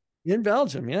Belgium. In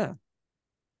Belgium, yeah.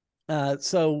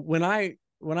 So when I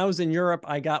was in Europe,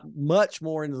 I got much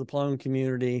more into the Plone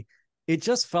community. It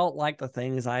just felt like the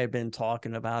things I had been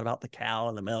talking about the cow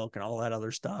and the milk and all that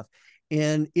other stuff.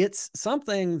 And it's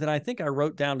something that I think I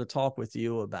wrote down to talk with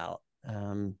you about.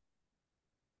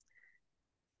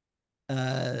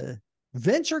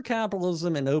 Venture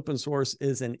capitalism and open source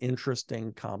is an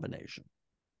interesting combination.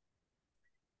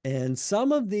 And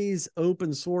some of these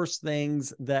open source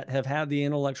things that have had the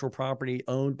intellectual property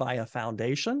owned by a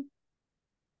foundation,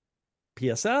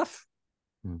 PSF,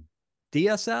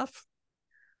 DSF,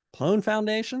 Plone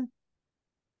Foundation,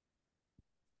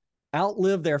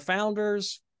 outlive their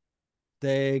founders.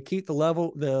 They keep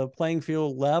the playing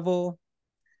field level,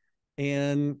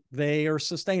 and they are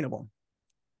sustainable.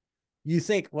 You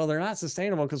think, well, they're not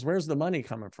sustainable because where's the money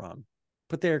coming from?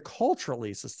 But they're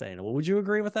culturally sustainable. Would you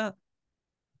agree with that?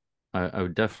 I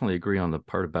would definitely agree on the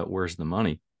part about where's the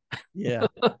money. Yeah.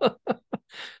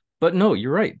 But no,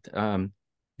 you're right.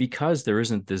 Because there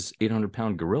isn't this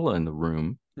 800-pound gorilla in the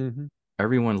room,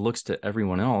 everyone looks to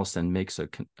everyone else and makes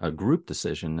a group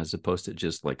decision as opposed to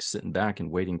just like sitting back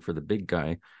and waiting for the big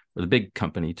guy or the big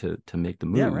company to make the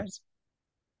moves. Yeah, right.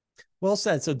 Well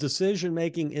said. So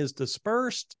decision-making is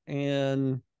dispersed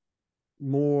and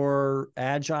more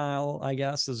agile, I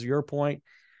guess, is your point.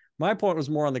 My point was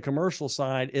more on the commercial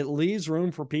side. It leaves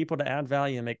room for people to add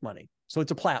value and make money. So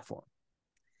it's a platform.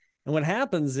 And what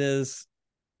happens is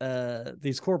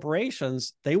these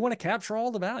corporations, they want to capture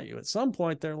all the value. At some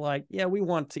point, they're like, yeah, we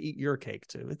want to eat your cake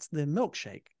too. It's the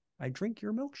milkshake. I drink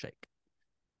your milkshake.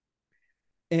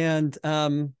 And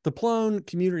the Plone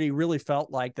community really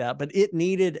felt like that, but it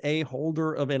needed a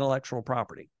holder of intellectual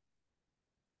property.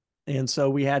 And so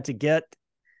we had to go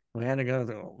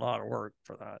through a lot of work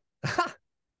for that.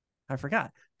 I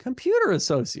forgot. Computer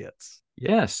Associates.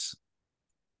 Yes.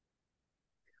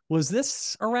 Was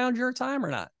this around your time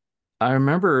or not? I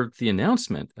remember the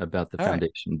announcement about the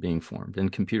foundation being formed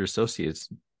and Computer Associates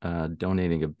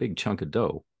donating a big chunk of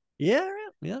dough. Yeah.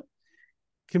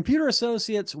 Computer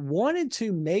Associates wanted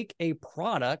to make a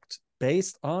product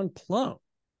based on Plone,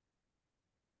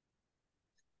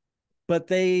 but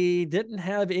they didn't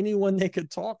have anyone they could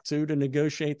talk to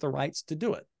negotiate the rights to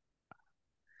do it.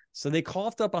 So they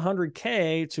coughed up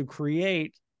 $100K to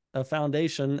create a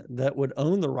foundation that would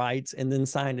own the rights and then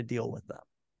sign a deal with them.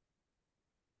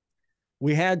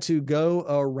 We had to go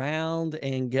around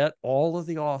and get all of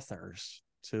the authors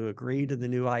to agree to the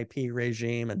new IP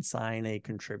regime and sign a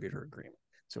contributor agreement.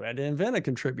 So we had to invent a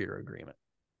contributor agreement.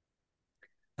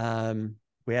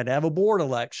 We had to have a board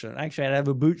election. Actually, I had to have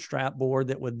a bootstrap board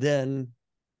that would then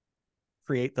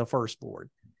create the first board.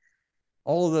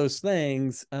 All of those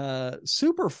things,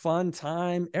 super fun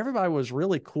time. Everybody was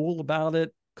really cool about it.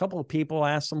 A couple of people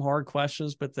asked some hard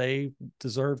questions, but they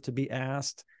deserve to be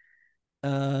asked.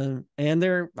 And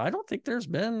I don't think there's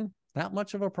been that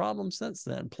much of a problem since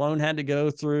then. Plone had to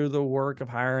go through the work of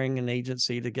hiring an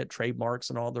agency to get trademarks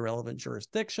in all the relevant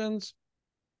jurisdictions.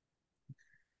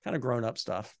 Kind of grown up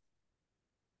stuff.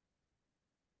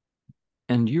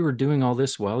 And you were doing all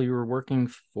this while you were working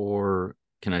for,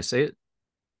 can I say it,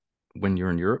 when you're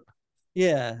in Europe?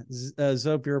 Yeah,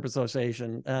 Zope Europe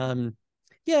Association.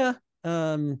 Yeah,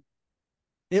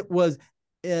 it was,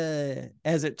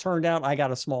 as it turned out, I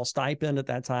got a small stipend at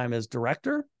that time as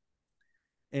director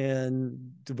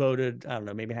and devoted, I don't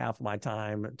know, maybe half of my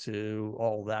time to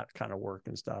all that kind of work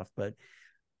and stuff. But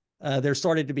there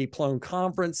started to be Plone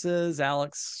conferences.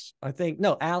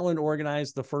 Alan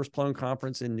organized the first Plone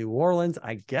conference in New Orleans.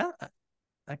 I guess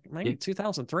maybe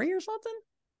 2003 or something.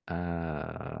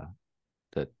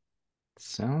 That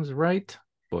sounds right.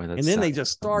 Boy, that's, and then they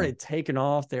just started taking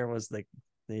off. There was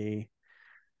the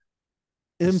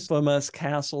infamous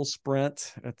Castle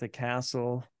Sprint at the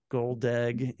Castle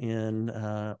Goldegg in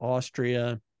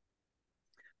Austria.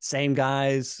 Same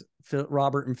guys,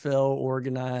 Robert and Phil,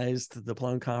 organized the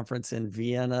Plone Conference in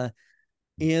Vienna,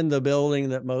 in the building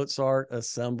that Mozart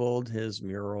assembled his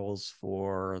murals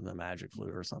for the Magic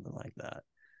Flute or something like that.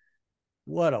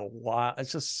 What a wow.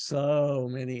 It's just so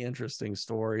many interesting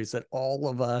stories that all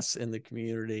of us in the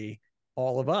community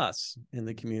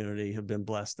have been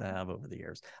blessed to have over the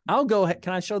years. I'll go ahead.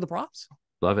 Can I show the props?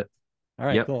 Love it. All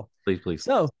right, cool. Please.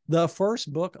 So the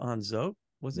first book on Zope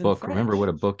was in French. Remember what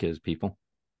a book is, people.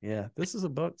 Yeah, this is a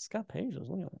book. It's got pages.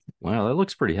 Look at it. Wow, that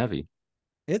looks pretty heavy.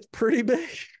 It's pretty big.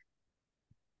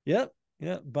 Yep.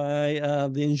 By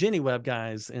the IngenuWeb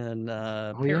guys in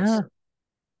Paris. Yeah.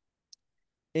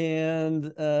 And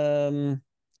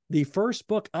the first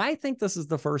book, I think this is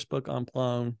the first book on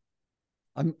Plone.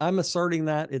 I'm asserting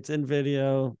that it's in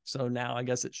video, so now I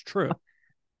guess it's true.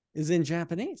 Is in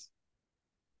Japanese.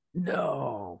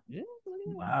 No. Yeah.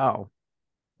 Wow.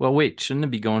 Well, wait, shouldn't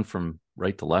it be going from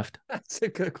right to left? That's a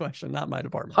good question. Not my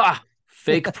department. Ha!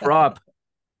 Fake prop.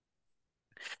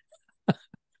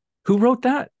 Who wrote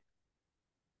that?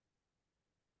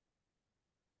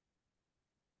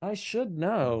 I should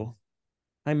know.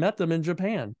 I met them in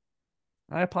Japan.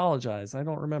 I apologize. I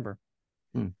don't remember.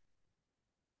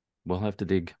 We'll have to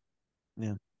dig.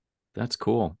 Yeah. That's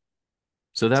cool.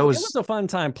 So it was a fun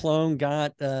time. Plone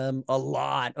got a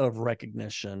lot of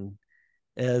recognition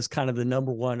as kind of the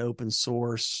number one open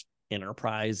source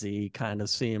enterprise-y kind of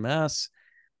CMS.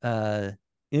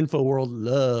 InfoWorld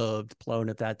loved Plone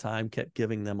at that time, kept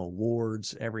giving them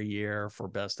awards every year for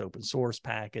best open source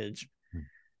package.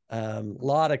 A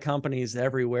lot of companies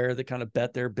everywhere that kind of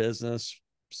bet their business,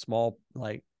 small,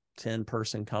 like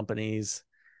 10-person companies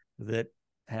that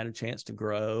had a chance to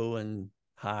grow and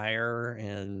hire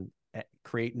and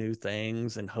create new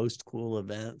things and host cool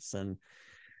events, and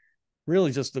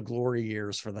really just the glory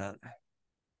years for that.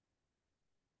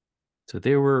 So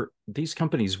these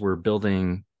companies were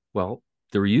building, well,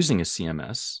 they were using a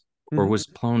CMS, or was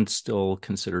Plone still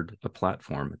considered a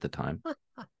platform at the time?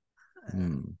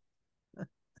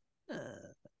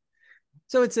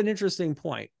 So it's an interesting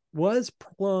point. Was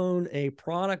Plone a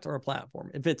product or a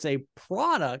platform? If it's a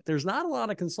product, there's not a lot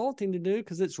of consulting to do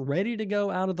because it's ready to go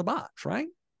out of the box, right?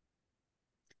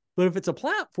 But if it's a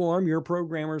platform, your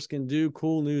programmers can do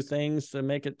cool new things to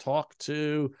make it talk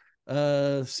to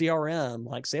CRM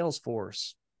like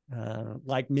Salesforce,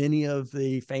 like many of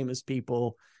the famous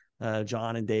people,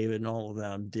 John and David and all of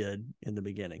them did in the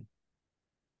beginning.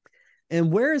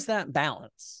 And where is that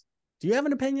balance? Do you have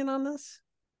an opinion on this?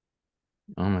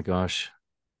 Oh my gosh.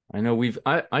 I know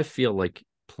I feel like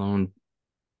Plone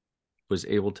was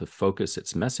able to focus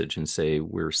its message and say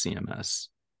we're CMS.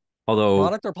 Although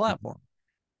product or platform?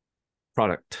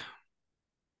 Product.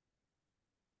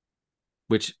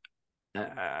 Which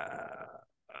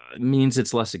means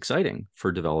it's less exciting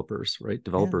for developers, right?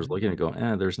 Developers looking to go,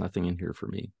 there's nothing in here for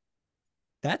me.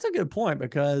 That's a good point,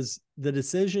 because the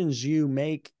decisions you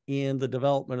make in the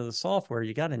development of the software,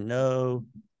 you got to know,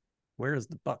 where does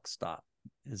the buck stop?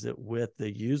 Is it with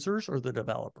the users or the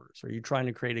developers? Are you trying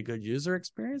to create a good user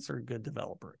experience or a good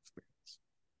developer experience?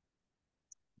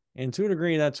 And to a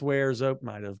degree, that's where Zope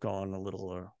might have gone a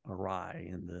little awry.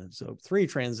 In the Zope 3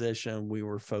 transition, we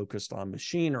were focused on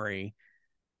machinery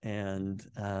and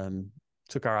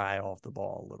took our eye off the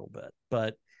ball a little bit.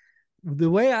 But the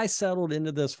way I settled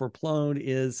into this for Plone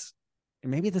is,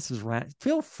 maybe this is right.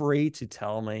 Feel free to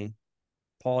tell me,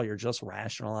 Paul, you're just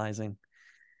rationalizing.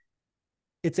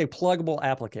 It's a pluggable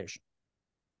application.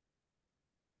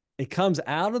 It comes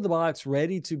out of the box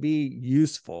ready to be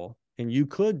useful, and you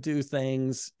could do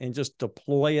things and just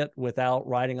deploy it without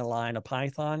writing a line of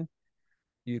Python.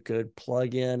 You could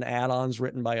plug in add-ons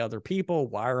written by other people,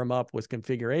 wire them up with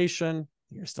configuration.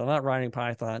 You're still not writing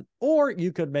Python. Or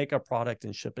you could make a product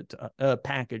and ship it to a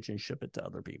package and ship it to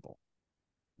other people.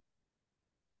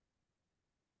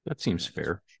 That seems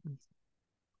fair.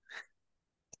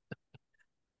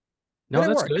 No,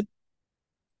 that's good.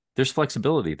 There's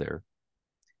flexibility there.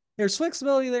 There's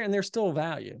flexibility there, and there's still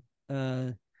value.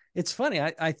 It's funny.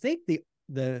 I think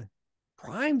the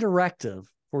prime directive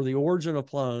for the origin of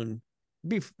Plone,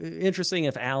 be interesting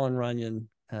if Alan Runyon,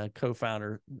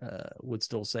 co-founder, would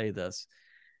still say this,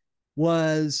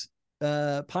 was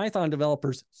Python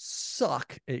developers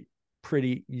suck at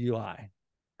pretty UI.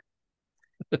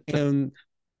 And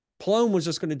Plone was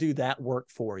just going to do that work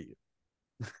for you.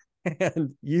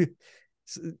 And you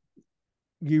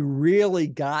really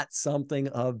got something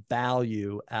of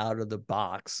value out of the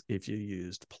box if you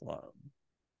used Plone.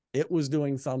 It was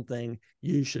doing something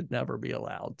you should never be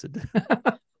allowed to do.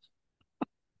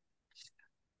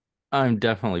 I'm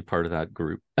definitely part of that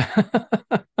group.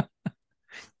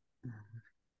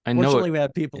 Fortunately, we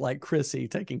have people like Chrissy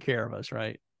taking care of us,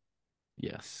 right?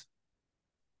 Yes.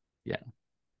 Yeah.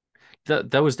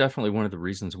 That was definitely one of the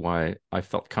reasons why I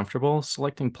felt comfortable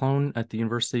selecting Plone at the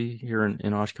university here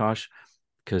in Oshkosh,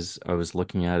 because I was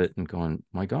looking at it and going,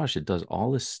 my gosh, it does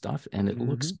all this stuff and it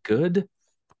looks good.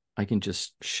 I can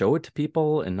just show it to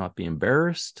people and not be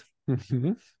embarrassed.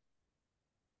 And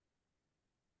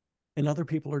other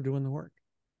people are doing the work.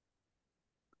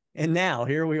 And now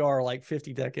here we are, like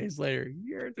 50 decades later,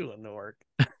 you're doing the work.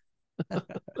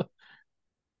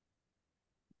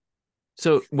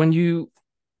 So when you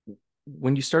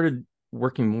started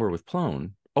working more with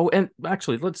Plone, oh, and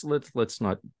actually let's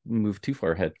not move too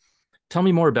far ahead. Tell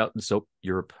me more about the Zope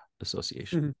Europe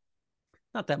Association.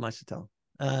 Not that much to tell.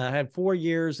 I had 4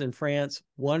 years in France,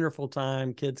 wonderful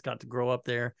time. Kids got to grow up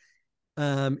there.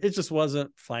 It just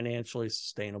wasn't financially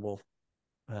sustainable.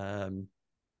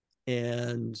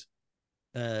 And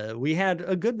we had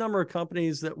a good number of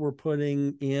companies that were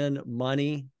putting in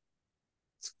money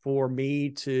for me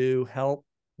to help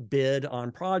bid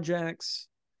on projects,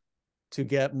 to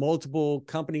get multiple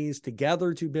companies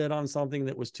together to bid on something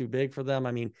that was too big for them.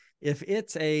 I mean, if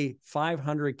it's a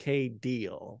 $500K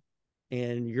deal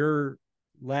and your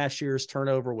last year's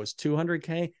turnover was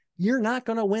 $200K, you're not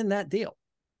going to win that deal.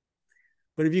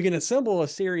 But if you can assemble a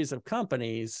series of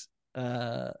companies,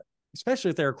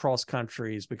 especially if they're across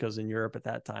countries, because in Europe at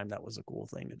that time, that was a cool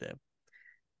thing to do.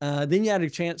 Then you had a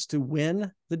chance to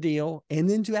win the deal and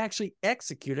then to actually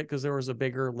execute it, because there was a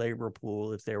bigger labor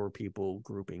pool if there were people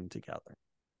grouping together.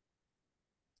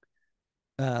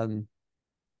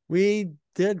 We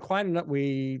did quite enough.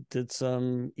 We did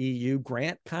some EU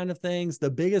grant kind of things.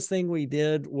 The biggest thing we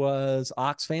did was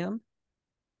Oxfam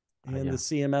and the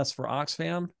CMS for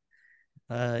Oxfam.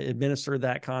 Administered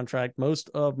that contract most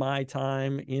of my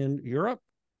time in Europe.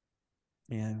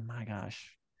 And my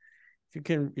gosh,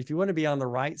 if you want to be on the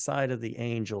right side of the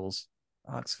angels,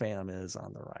 Oxfam is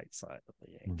on the right side of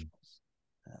the angels.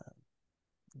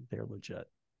 They're legit.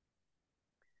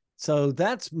 So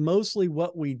that's mostly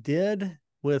what we did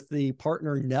with the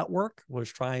partner network, was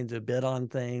trying to bid on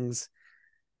things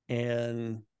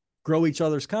and grow each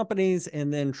other's companies,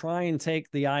 and then try and take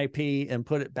the IP and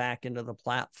put it back into the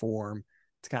platform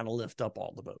to kind of lift up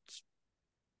all the boats.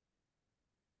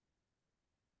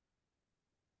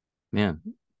 Man,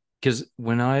 because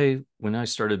when I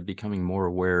started becoming more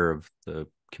aware of the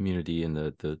community and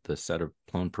the set of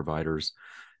Plone providers,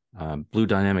 Blue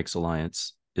Dynamics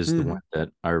Alliance is the one that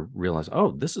I realized,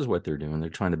 oh, this is what they're doing.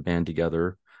 They're trying to band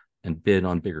together and bid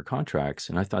on bigger contracts.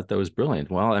 And I thought that was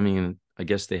brilliant. Well, I mean, I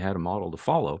guess they had a model to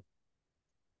follow.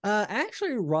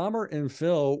 Actually, Robert and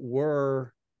Phil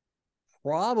were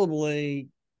probably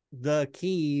the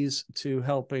keys to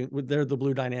helping. They're the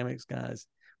Blue Dynamics guys,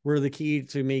 were the key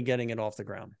to me getting it off the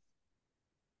ground.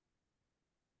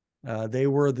 They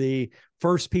were the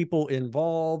first people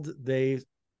involved. They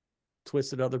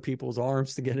twisted other people's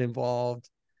arms to get involved.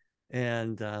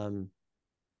 And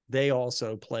they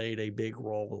also played a big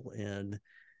role in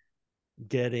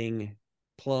getting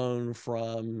Plone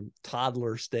from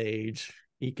toddler stage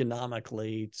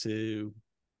economically to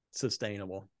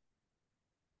sustainable.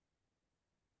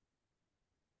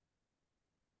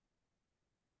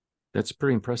 That's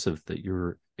pretty impressive that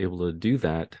you're able to do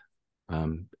that,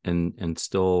 and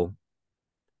still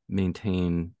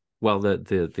maintain well,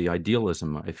 the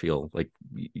idealism, I feel like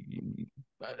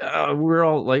we're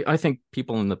all like, I think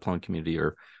people in the Plone community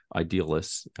are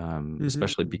idealists,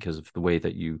 especially because of the way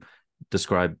that you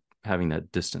describe having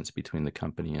that distance between the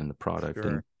company and the product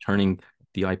and turning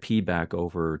the IP back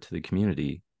over to the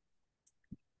community.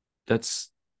 That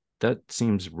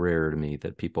seems rare to me,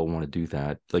 that people want to do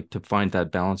that, like to find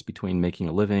that balance between making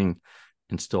a living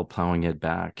and still plowing it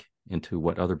back into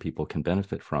what other people can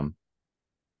benefit from.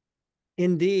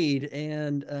 Indeed.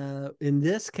 And in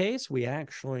this case, we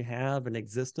actually have an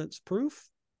existence proof.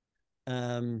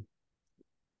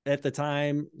 At the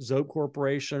time, Zope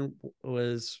Corporation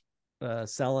was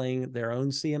selling their own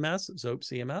CMS, Zope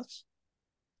CMS,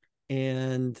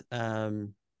 and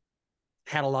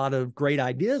had a lot of great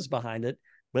ideas behind it,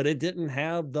 but it didn't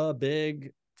have the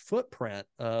big footprint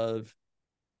of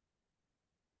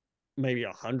maybe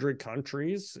 100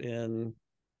 countries in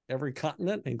every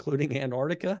continent, including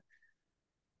Antarctica,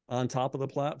 on top of the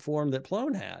platform that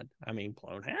Plone had. I mean,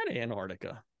 Plone had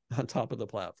Antarctica on top of the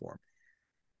platform.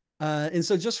 And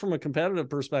so just from a competitive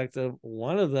perspective,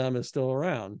 one of them is still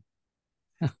around.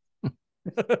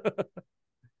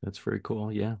 That's very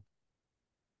cool. Yeah.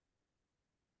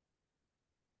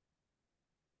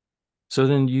 So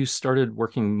then you started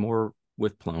working more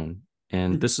with Plone,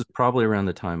 and this is probably around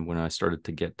the time when I started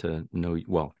to get to know you,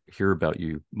 well, hear about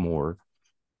you more.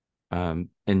 And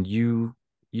you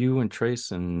and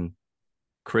Trace and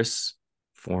Chris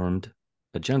formed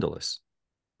Agendaless.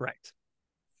 Right.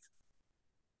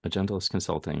 Agendaless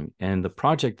Consulting. And the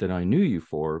project that I knew you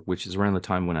for, which is around the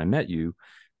time when I met you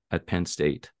at Penn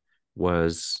State,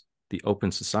 was the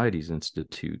Open Societies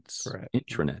Institute's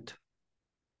intranet.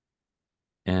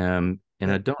 And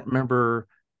I don't remember.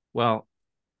 Well,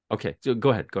 okay, so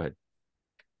go ahead.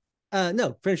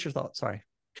 No, finish your thought. Sorry.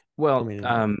 Well,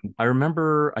 I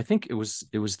remember. I think it was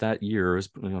that year. It was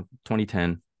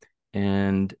 2010,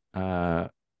 and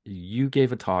you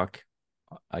gave a talk.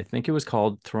 I think it was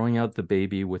called "Throwing Out the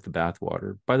Baby with the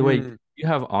Bathwater." By the way, you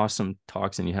have awesome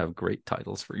talks, and you have great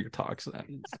titles for your talks.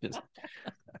 It's just,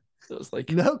 it was like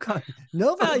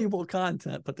no valuable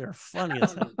content, but they're funny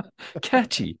as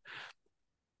catchy.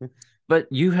 But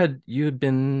you had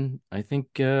been, I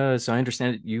think, as I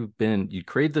understand it, you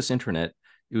created this internet.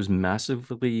 It was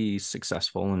massively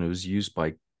successful, and it was used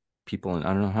by people in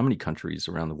I don't know how many countries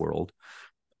around the world.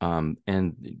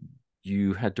 And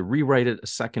you had to rewrite it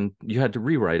You had to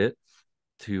rewrite it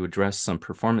to address some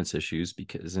performance issues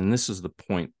because, and this is the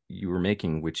point you were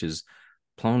making, which is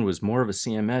Plone was more of a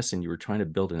CMS, and you were trying to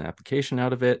build an application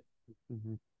out of it.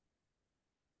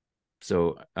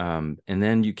 So, and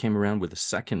then you came around with a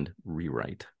second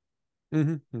rewrite.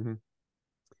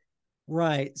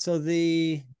 Right. So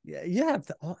you have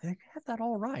that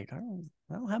all right. I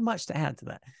don't have much to add to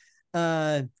that.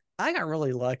 I got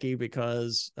really lucky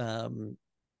because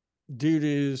due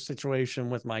to situation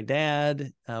with my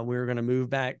dad, we were going to move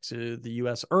back to the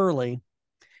U.S. early,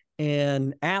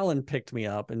 and Alan picked me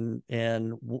up and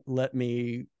let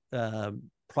me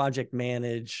project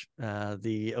manage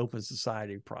the Open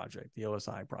Society project, the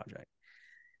OSI project.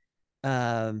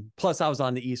 Plus I was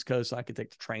on the East Coast, so I could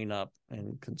take the train up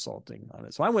and consulting on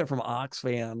it. So I went from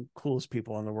Oxfam, coolest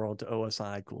people in the world, to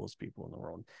OSI, coolest people in the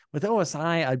world. With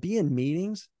OSI, I'd be in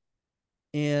meetings,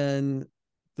 and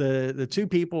the two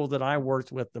people that I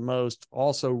worked with the most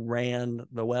also ran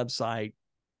the website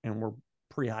and were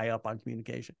pretty high up on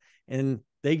communication. And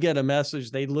they get a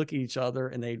message, they'd look at each other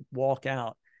and they'd walk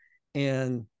out,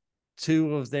 and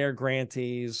two of their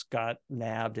grantees got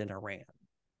nabbed in Iran.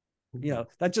 You know,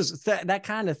 that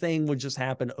kind of thing would just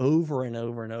happen over and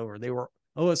over and over.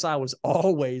 OSI was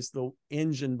always the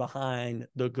engine behind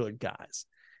the good guys.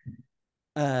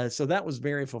 So that was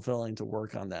very fulfilling to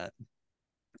work on that.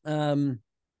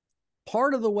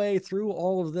 Part of the way through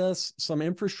all of this, some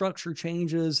infrastructure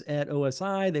changes at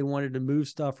OSI. They wanted to move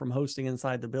stuff from hosting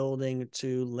inside the building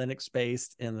to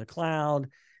Linux-based in the cloud.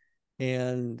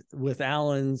 And with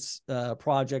Alan's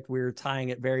project, we were tying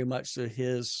it very much to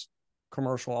his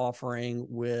commercial offering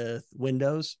with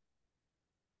Windows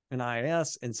and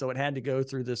IIS. And so it had to go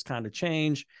through this kind of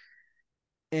change.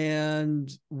 And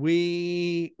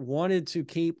we wanted to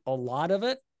keep a lot of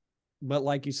it, but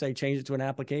like you say, change it to an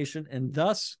application. And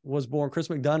thus was born. Chris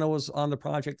McDonough was on the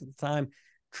project at the time.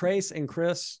 Trace and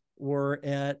Chris were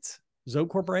at Zope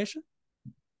Corporation,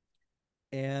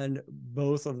 and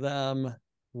both of them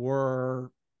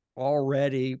were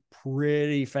already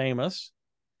pretty famous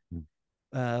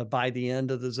by the end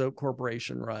of the Zope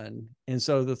Corporation run. And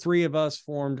so the three of us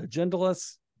formed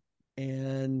Agendaless,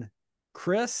 and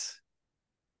Chris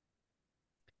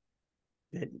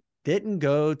didn't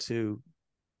go to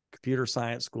computer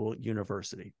science school at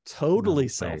university, totally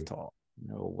self-taught.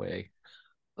 No way.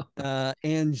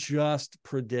 And just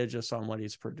prodigious on what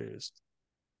he's produced.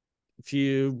 If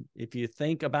you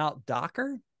think about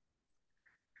Docker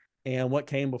and what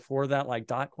came before that, like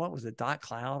what was it,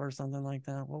 .cloud or something like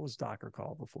that? What was Docker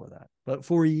called before that? But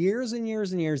for years and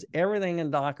years and years, everything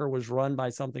in Docker was run by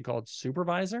something called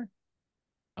Supervisor.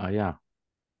 Yeah.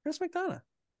 Chris McDonough.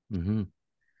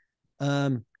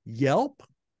 Mm-hmm. Yelp.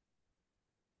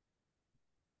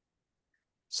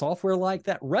 Software like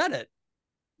that. Reddit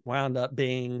wound up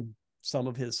being some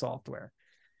of his software.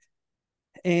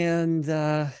 And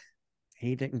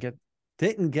he didn't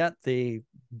get the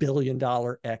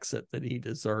billion-dollar exit that he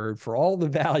deserved for all the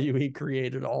value he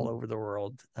created all over the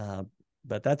world.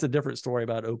 But that's a different story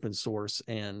about open source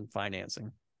and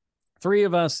financing. 3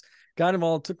 of us got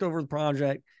involved, took over the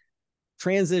project,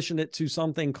 transitioned it to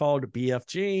something called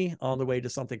BFG, on the way to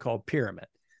something called Pyramid.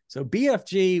 So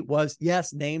BFG was,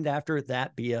 yes, named after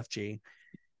that BFG.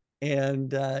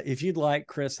 And if you'd like,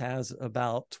 Chris has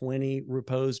about 20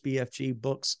 repos BFG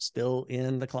books still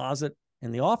in the closet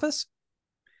in the office.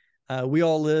 We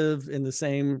all live in the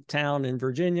same town in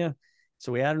Virginia.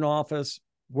 So we had an office,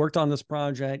 worked on this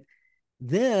project.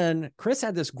 Then Chris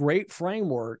had this great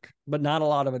framework, but not a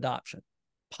lot of adoption.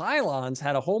 Pylons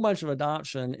had a whole bunch of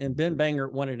adoption, and Ben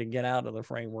Bangert wanted to get out of the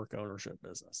framework ownership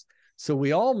business. So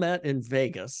we all met in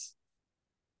Vegas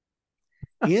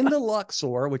in the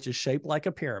Luxor, which is shaped like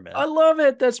a pyramid. I love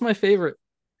it. That's my favorite.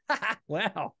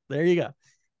 Wow. There you go.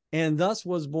 And thus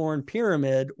was born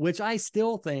Pyramid, which I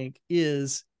still think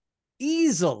is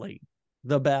easily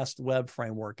the best web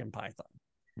framework in Python.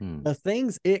 The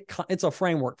things it's a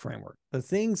framework. The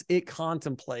things it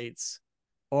contemplates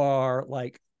are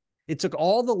like, it took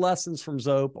all the lessons from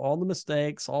Zope, all the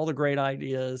mistakes, all the great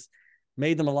ideas,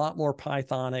 made them a lot more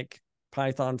Pythonic,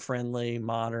 Python friendly,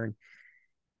 modern.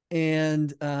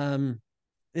 And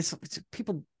it's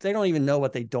people, they don't even know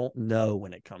what they don't know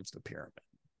when it comes to Pyramid.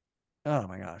 Oh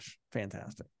my gosh,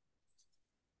 fantastic.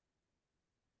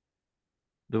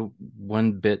 The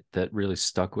one bit that really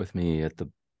stuck with me at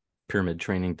the Pyramid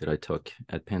training that I took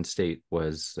at Penn State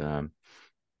was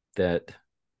that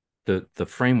the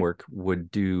framework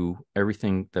would do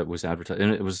everything that was advertised,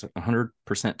 and it was 100%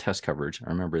 test coverage. I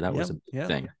remember that was a big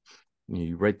thing.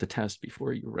 You write the test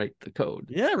before you write the code.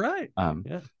 Yeah, right.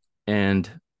 And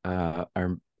I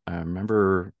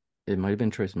remember, it might have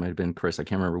been Trace, it might have been Chris, I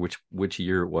can't remember which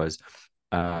year it was,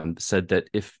 said that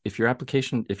if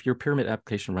your Pyramid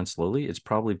application runs slowly, it's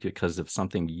probably because of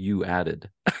something you added.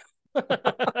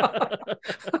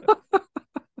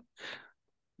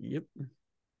 Yep.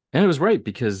 And it was right,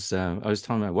 because I was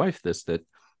telling my wife that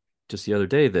just the other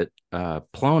day, that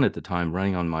Plone at the time,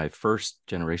 running on my first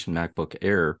generation MacBook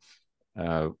Air,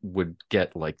 would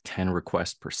get like 10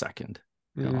 requests per second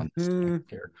on this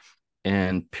MacBook Air.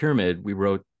 And Pyramid, we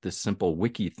wrote this simple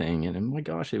wiki thing, and oh my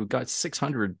gosh, it got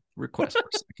 600 requests per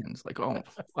second. It's like, oh,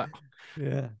 wow.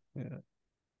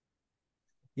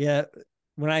 Yeah.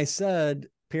 When I said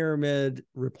Pyramid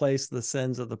replaced the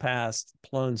sins of the past,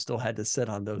 Plone still had to sit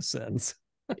on those sins.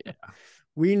 Yeah.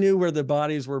 We knew where the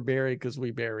bodies were buried because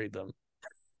we buried them.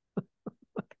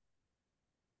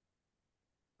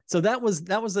 So that was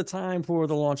the time for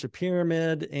the launch of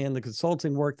Pyramid and the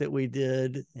consulting work that we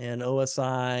did, and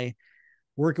OSI,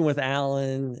 working with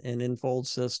Alan and Infold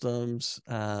Systems.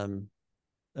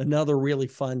 Another really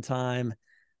fun time.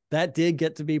 That did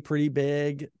get to be pretty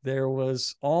big. There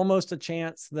was almost a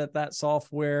chance that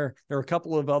software, there were a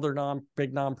couple of other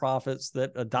big nonprofits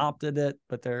that adopted it,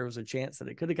 but there was a chance that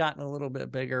it could have gotten a little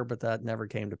bit bigger, but that never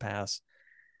came to pass.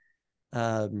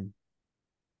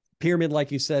 Pyramid,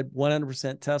 like you said,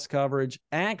 100% test coverage.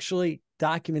 Actually,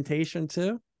 documentation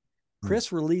too.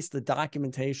 Chris released the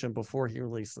documentation before he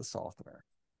released the software.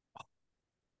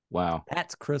 Wow.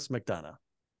 That's Chris McDonough.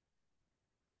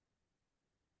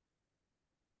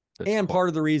 That's and cool. Part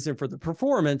of the reason for the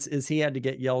performance is he had to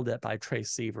get yelled at by Trace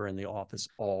Seaver in the office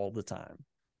all the time.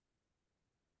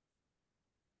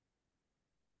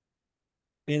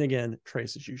 And again,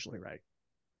 Trace is usually right.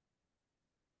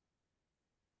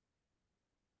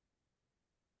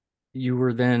 You were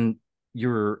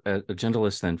at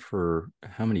Agendaless then for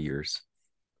how many years?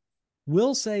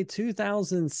 We'll say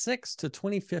 2006 to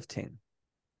 2015.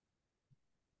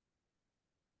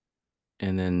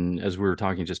 And then, as we were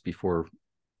talking just before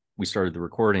we started the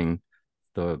recording,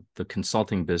 the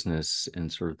consulting business and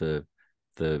sort of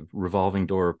the revolving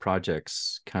door of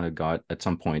projects kind of at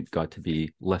some point got to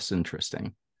be less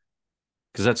interesting,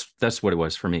 because that's what it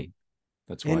was for me.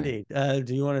 That's why. Indeed.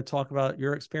 Do you want to talk about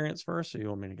your experience first, or you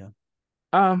want me to go?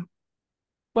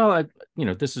 Well,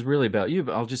 this is really about you,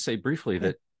 but I'll just say briefly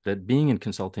that that being in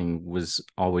consulting was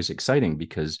always exciting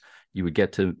because you would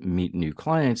get to meet new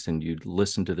clients and you'd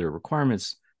listen to their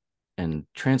requirements and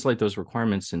translate those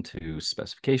requirements into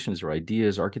specifications or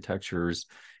ideas, architectures,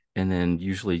 and then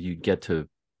usually you get to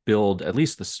build at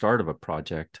least the start of a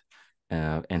project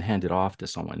and hand it off to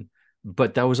someone.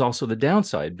 But that was also the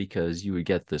downside because you would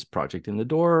get this project in the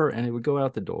door and it would go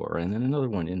out the door, and then another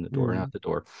one in the door and out the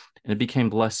door, and it became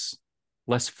less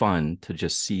fun to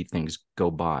just see things go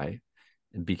by.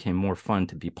 It became more fun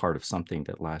to be part of something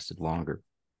that lasted longer.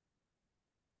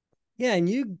 Yeah, and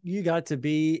you got to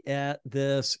be at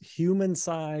this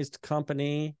human-sized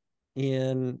company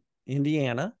in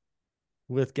Indiana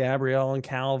with Gabrielle and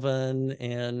Calvin,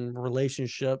 and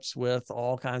relationships with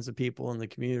all kinds of people in the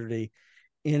community.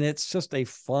 And it's just a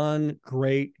fun,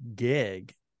 great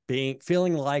gig,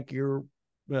 feeling like you're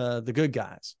the good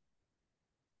guys.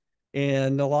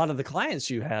 And a lot of the clients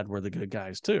you had were the good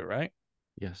guys too, right?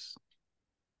 Yes.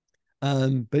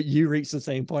 But you reached the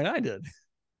same point I did.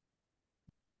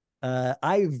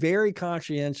 I very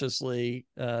conscientiously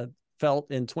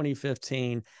felt in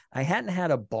 2015, I hadn't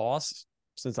had a boss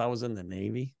since I was in the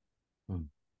Navy. I'm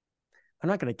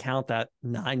not going to count that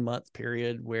 9-month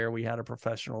period where we had a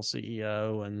professional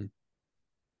CEO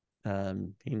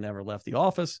and he never left the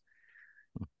office.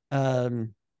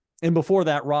 And before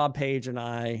that, Rob Page and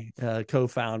I,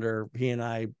 co-founder, he and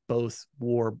I both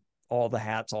wore all the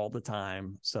hats all the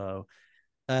time. So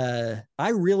I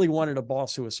really wanted a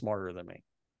boss who was smarter than me.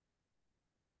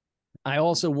 I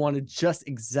also wanted, just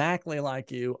exactly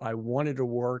like you, I wanted to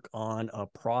work on a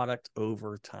product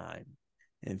over time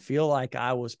and feel like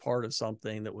I was part of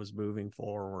something that was moving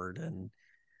forward, and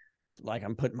like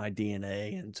I'm putting my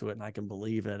DNA into it and I can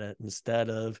believe in it,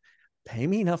 instead of pay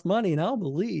me enough money and I'll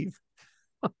believe.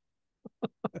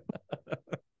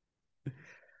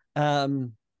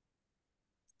 And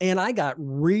I got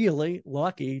really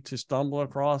lucky to stumble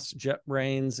across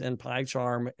JetBrains and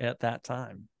PyCharm at that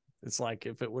time. It's like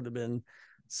if it would have been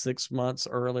 6 months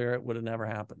earlier, it would have never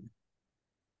happened.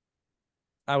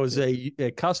 I was a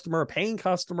paying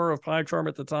customer of PyCharm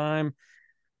at the time.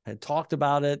 I had talked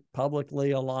about it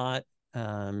publicly a lot.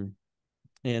 And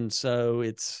so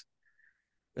it's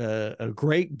a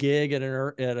great gig at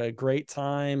a great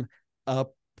time, a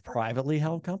privately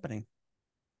held company.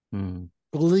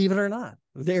 Believe it or not,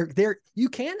 you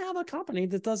can have a company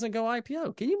that doesn't go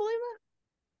IPO. Can you believe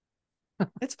that?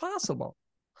 It's possible.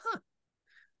 Huh.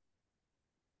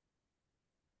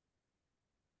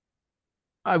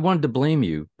 I wanted to blame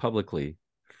you publicly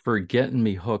for getting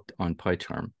me hooked on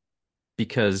PyCharm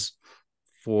because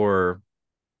for,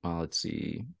 let's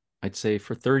see, I'd say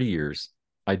for 30 years,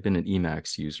 I'd been an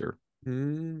Emacs user.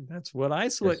 That's what I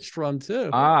switched from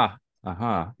too.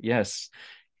 Yes.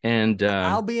 And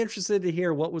I'll be interested to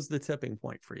hear, what was the tipping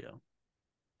point for you?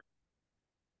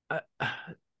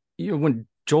 When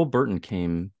Joel Burton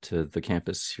came to the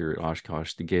campus here at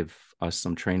Oshkosh to give us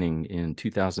some training in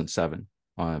 2007,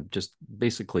 just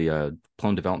basically a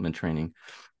Plone development training,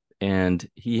 and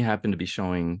he happened to be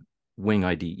showing Wing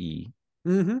IDE,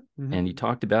 and he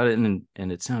talked about it, and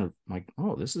it sounded like,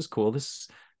 oh, this is cool. This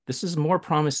is more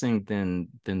promising than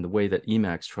the way that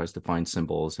Emacs tries to find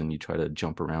symbols and you try to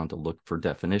jump around to look for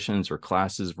definitions or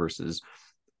classes versus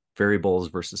variables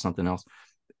versus something else.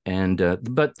 And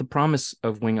but the promise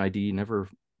of Wing ID never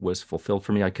was fulfilled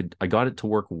for me. I got it to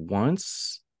work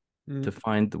once to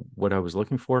find what I was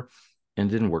looking for, and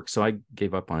it didn't work. So I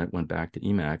gave up on it, went back to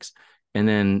Emacs. And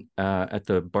then at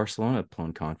the Barcelona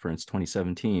Plone Conference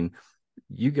 2017,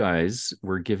 you guys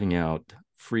were giving out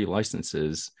free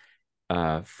licenses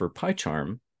for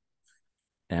PyCharm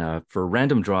for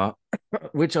random draw,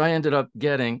 which I ended up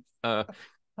getting. I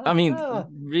mean,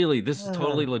 really, this is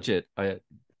totally legit. I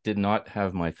did not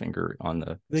have my finger on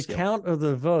the scale. Count of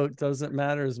the vote doesn't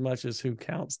matter as much as who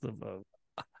counts the vote.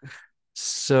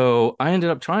 So I ended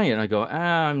up trying it, and I go,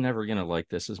 I'm never going to like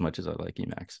this as much as I like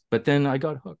Emacs. But then I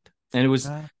got hooked. And it was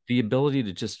the ability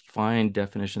to just find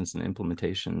definitions and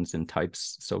implementations and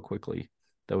types so quickly.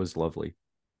 That was lovely.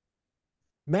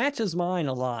 Matches mine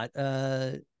a lot.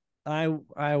 I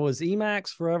was Emacs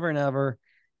forever and ever.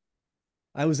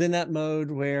 I was in that mode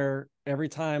where every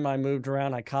time I moved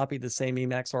around, I copied the same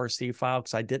Emacs RC file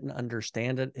because I didn't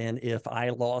understand it. And if I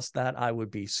lost that, I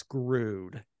would be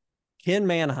screwed. Ken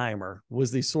Mannheimer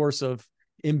was the source of,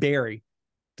 in Barry,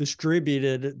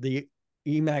 distributed the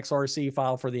Emacs RC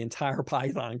file for the entire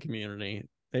Python community.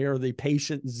 They are the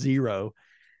patient zero.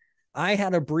 I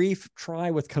had a brief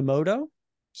try with Komodo,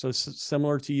 so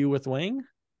similar to you with Wing.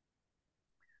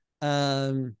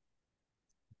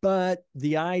 But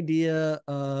the idea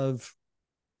of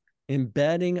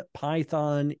embedding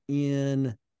Python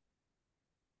in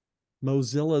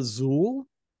Mozilla Zool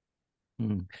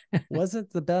Hmm.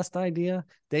 wasn't the best idea.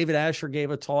 David Asher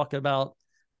gave a talk about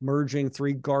merging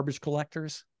 3 garbage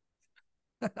collectors.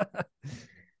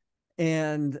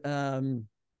 And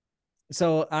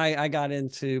so I got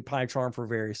into PyCharm for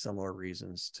very similar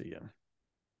reasons to you.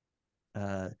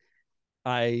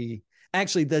 I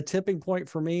actually, the tipping point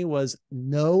for me was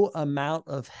no amount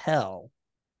of hell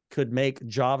could make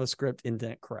JavaScript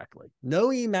indent correctly. No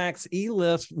Emacs,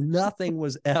 eLifts, nothing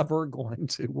was ever going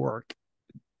to work.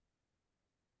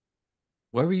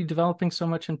 Why were you developing so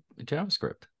much in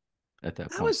JavaScript at that I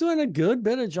point? was doing a good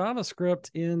bit of JavaScript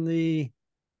in the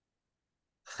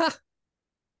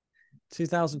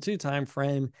 2002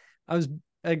 timeframe.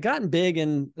 I'd gotten big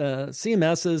in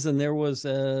CMSs, and there was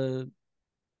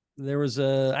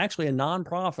actually a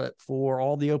nonprofit for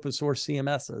all the open source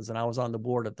CMSs, and I was on the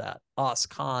board of that.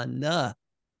 OSCON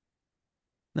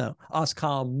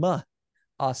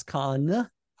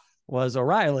was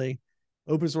O'Reilly,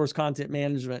 open source content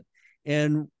management.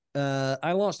 And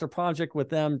I launched a project with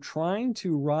them trying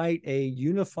to write a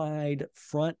unified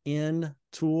front end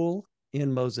tool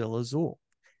in Mozilla Zool.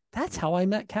 That's how I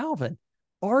met Calvin.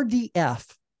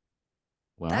 RDF.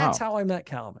 Wow. That's how I met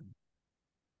Calvin.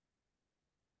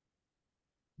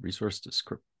 Resource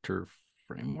descriptor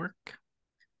framework.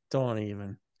 Don't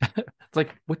even. It's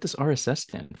like, what does RSS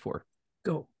stand for?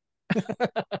 Go.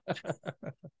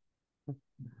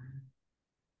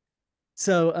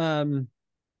 So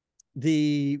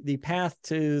the path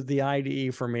to the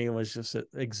IDE for me was just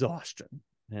exhaustion.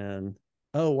 And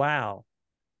oh wow,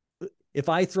 if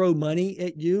I throw money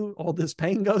at you, all this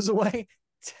pain goes away.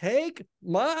 Take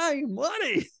my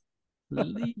money,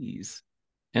 please.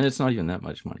 And it's not even that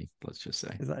much money, let's just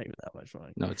say. It's not even that much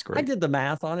money. No, it's great. I did the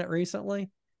math on it recently,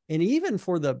 and even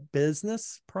for the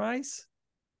business price,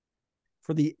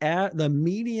 for the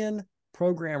median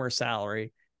programmer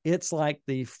salary, it's like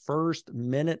the first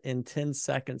minute and 10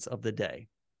 seconds of the day.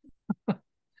 And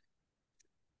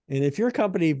if your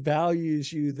company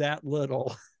values you that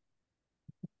little,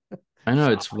 I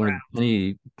know it's one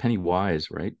penny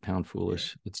wise, right? Pound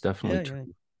foolish. Yeah. It's definitely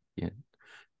true. Yeah.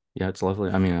 Yeah, it's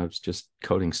lovely. I mean, I was just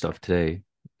coding stuff today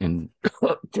in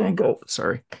Django.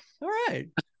 Sorry. All right.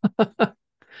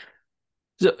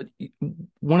 So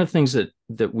one of the things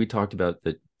that we talked about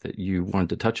that you wanted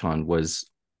to touch on was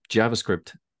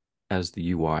JavaScript as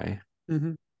the UI.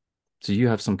 Mm-hmm. So you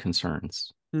have some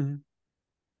concerns. Mm-hmm.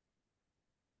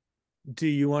 Do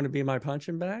you want to be my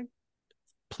punching bag?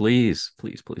 Please go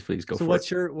so for it.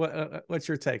 So what's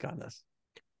your take on this?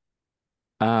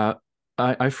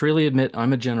 I freely admit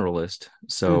I'm a generalist,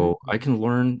 so I can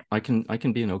learn. I can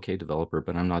be an okay developer,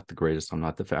 but I'm not the greatest. I'm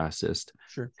not the fastest.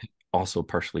 Sure. Also,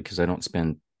 partially because I don't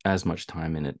spend as much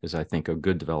time in it as I think a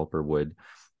good developer would.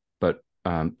 But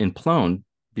in Plone,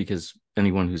 because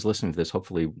anyone who's listening to this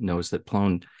hopefully knows that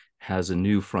Plone has a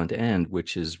new front end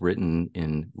which is written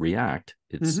in React.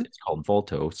 It's called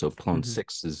Volto. So Plone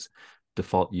 6 is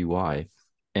default UI,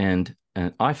 and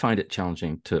I find it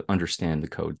challenging to understand the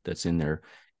code that's in there.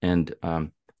 And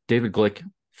David Glick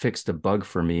fixed a bug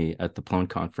for me at the Plone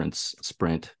conference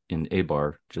sprint in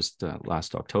ABAR just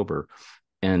last October.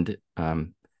 And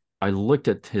I looked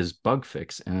at his bug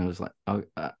fix and I was like,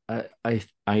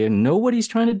 I know what he's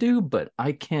trying to do, but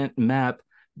I can't map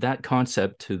that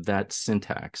concept to that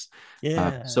syntax.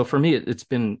 Yeah. So for me, it's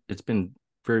been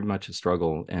very much a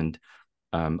struggle. And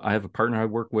I have a partner I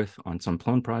work with on some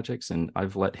Plone projects, and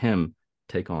I've let him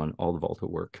take on all the Volto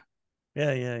work.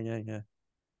 Yeah.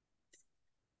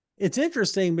 It's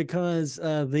interesting because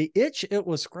the itch it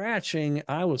was scratching,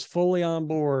 I was fully on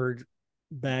board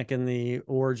back in the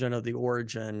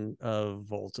origin of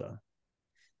Volta.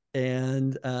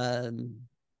 And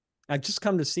I've just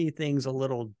come to see things a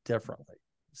little differently.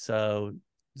 So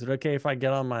is it okay if I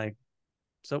get on my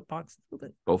soapbox a little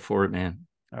bit? Go for it, man.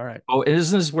 All right. Oh,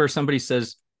 isn't this where somebody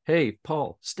says, "Hey,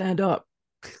 Paul, stand up"?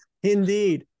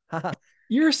 Indeed.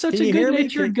 You're such a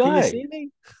good-natured guy. Can you see me?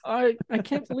 I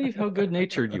can't believe how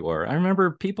good-natured you are. I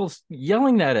remember people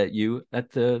yelling that at you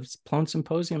at the Plone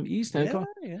Symposium East. And go,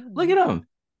 look at him.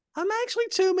 I'm actually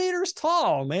 2 meters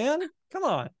tall, man.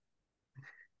 Come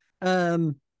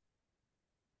on.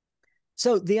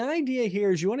 So the idea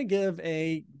here is you want to give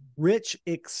a rich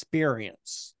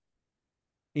experience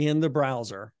in the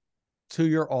browser to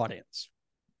your audience.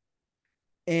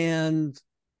 And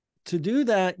to do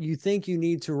that, you think you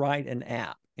need to write an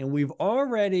app. And we've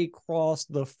already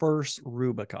crossed the first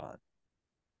Rubicon.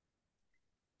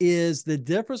 Is the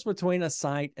difference between a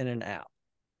site and an app.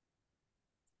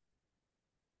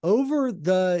 Over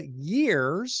the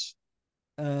years,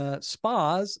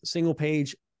 SPAs, single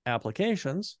page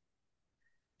applications,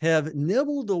 have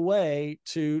nibbled away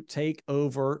to take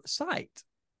over site.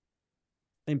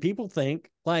 And people think,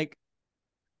 like,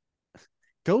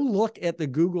 go look at the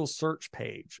Google search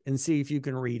page and see if you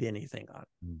can read anything on it.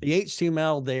 The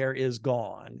HTML there is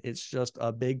gone. It's just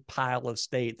a big pile of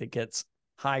state that gets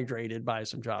hydrated by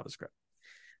some JavaScript.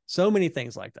 So many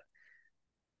things like that.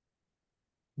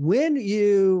 When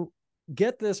you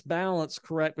get this balance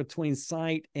correct between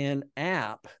site and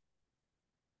app,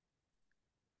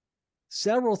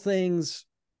 several things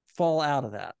fall out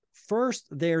of that. First,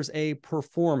 there's a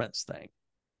performance thing.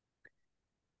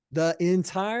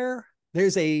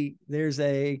 There's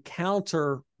a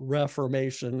counter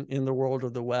reformation in the world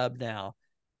of the web now.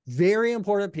 Very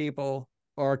important people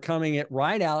are coming it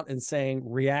right out and saying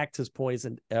React has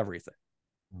poisoned everything.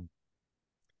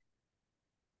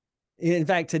 In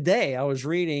fact, today I was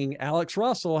reading Alex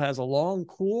Russell has a long,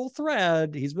 cool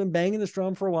thread. He's been banging this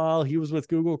drum for a while. He was with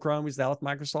Google Chrome. He's now with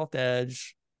Microsoft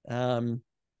Edge.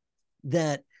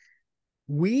 That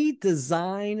we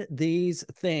design these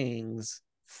things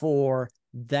for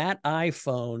that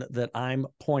iPhone that I'm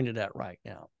pointed at right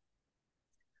now.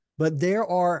 But there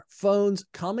are phones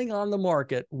coming on the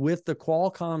market with the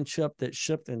Qualcomm chip that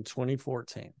shipped in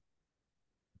 2014.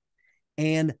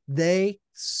 And they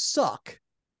suck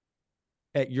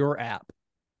at your app.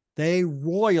 They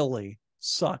royally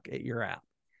suck at your app.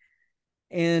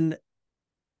 And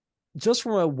just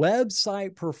from a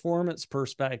website performance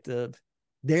perspective,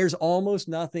 there's almost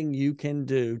nothing you can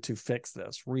do to fix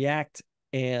this. React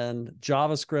and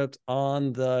JavaScript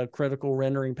on the critical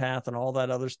rendering path and all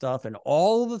that other stuff, and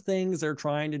all the things they're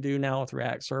trying to do now with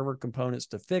React Server components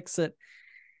to fix it,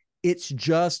 it's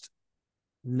just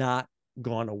not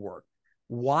going to work.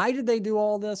 Why did they do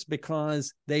all this?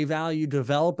 Because they value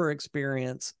developer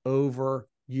experience over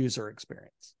user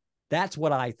experience. That's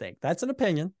what I think. That's an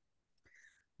opinion.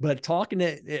 But talking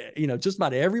to, just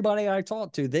about everybody I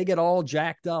talk to, they get all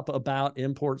jacked up about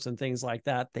imports and things like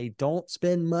that. They don't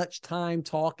spend much time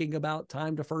talking about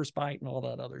time to first byte and all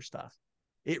that other stuff.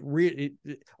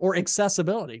 Or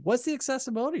accessibility. What's the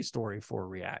accessibility story for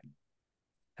React?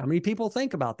 How many people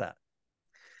think about that?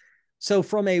 So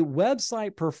from a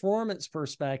website performance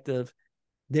perspective,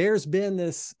 there's been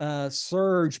this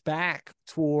surge back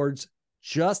towards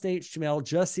just HTML,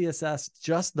 just CSS,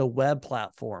 just the web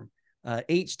platform.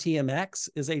 HTMX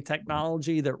is a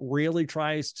technology that really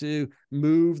tries to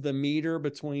move the meter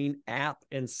between app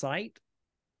and site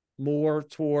more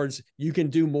towards you can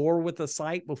do more with the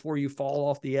site before you fall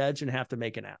off the edge and have to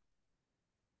make an app.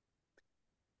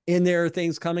 And there are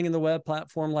things coming in the web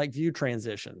platform like view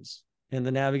transitions and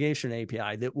the navigation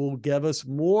API that will give us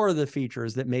more of the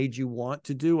features that made you want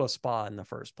to do a spa in the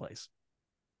first place.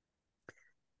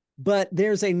 But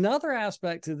there's another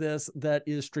aspect to this that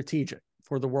is strategic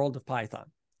for the world of Python.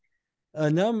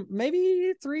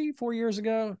 Maybe 3-4 years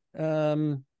ago,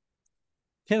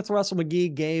 Kenneth Russell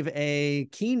McGee gave a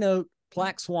keynote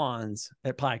Black Swans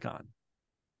at PyCon.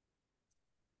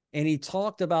 And he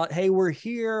talked about, hey, we're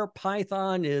here.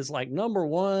 Python is like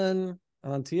 #1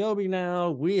 on TOB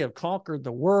now. We have conquered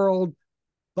the world.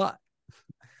 But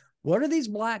what are these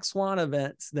Black Swan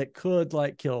events that could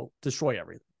destroy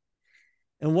everything?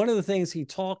 And one of the things he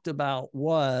talked about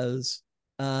was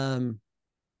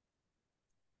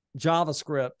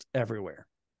JavaScript everywhere.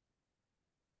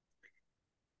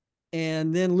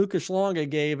 And then Lucas Longa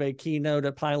gave a keynote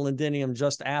at Pylendinium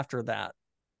just after that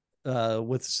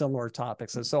with similar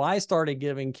topics. And so I started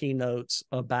giving keynotes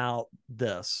about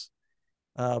this,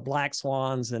 Black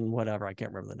Swans and whatever, I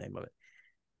can't remember the name of it.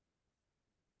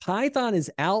 Python is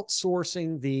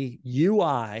outsourcing the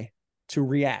UI to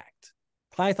React.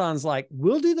 Python's like,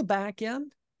 we'll do the back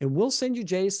end and we'll send you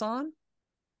JSON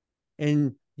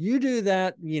and you do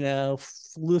that,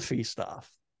 fluffy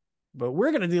stuff, but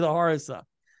we're going to do the hard stuff.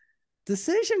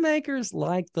 Decision makers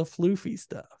like the floofy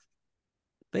stuff.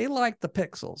 They like the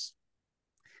pixels.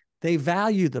 They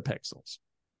value the pixels.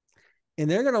 And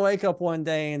they're going to wake up one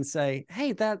day and say,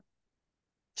 hey, that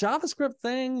JavaScript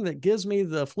thing that gives me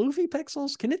the floofy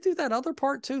pixels, can it do that other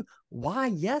part too? Why,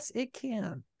 yes, it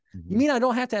can. You mean I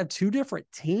don't have to have 2 different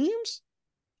teams?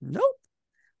 Nope.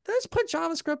 Let's put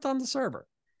JavaScript on the server.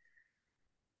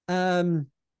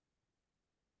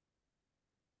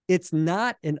 It's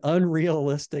not an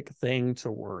unrealistic thing to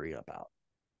worry about,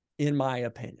 in my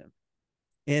opinion.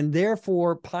 And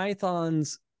therefore,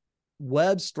 Python's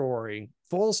web story,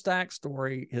 full stack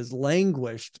story, has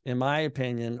languished, in my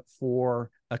opinion, for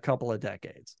a couple of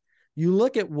decades. You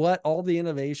look at what all the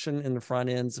innovation in the front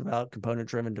ends about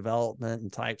component-driven development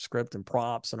and TypeScript and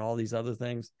props and all these other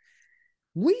things.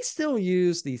 We still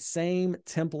use the same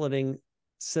templating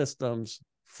systems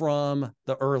from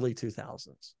the early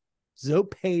 2000s.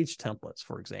 Zope page templates,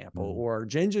 for example, or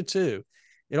Jinja 2.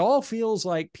 It all feels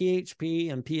like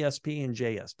PHP and PSP and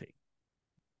JSP.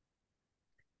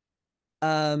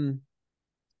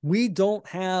 We don't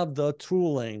have the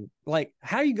tooling. Like,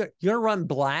 how are you going to run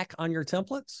black on your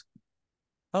templates?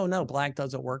 Oh, no, black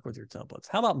doesn't work with your templates.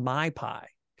 How about MyPy?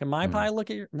 Can MyPy look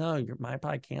at your? No, your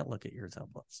MyPy can't look at your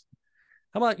templates.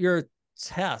 How about your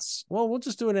tests? Well, we'll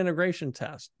just do an integration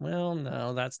test. Well,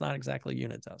 no, that's not exactly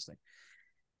unit testing.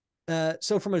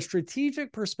 So from a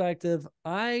strategic perspective,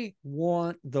 I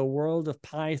want the world of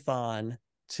Python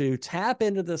to tap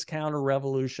into this counter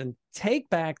revolution, take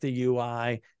back the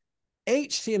UI.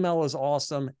 HTML is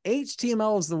awesome.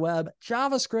 HTML is the web.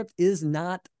 JavaScript is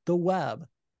not the web.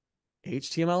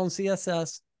 HTML and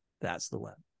CSS, that's the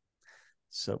web.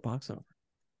 Soapbox over.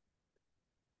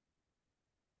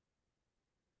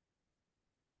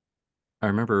 I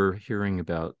remember hearing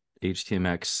about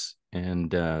HTMX,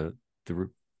 and I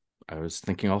was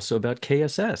thinking also about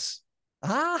KSS.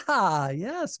 Ah,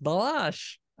 yes,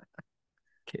 Balash.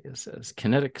 KSS,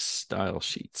 kinetic style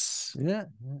sheets. Yeah.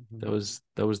 That was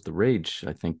the rage,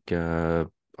 I think.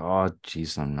 Oh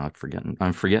geez, I'm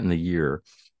forgetting the year.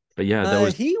 But yeah, that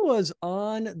was he was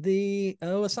on the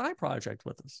OSI project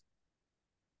with us.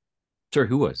 Sure,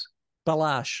 who was?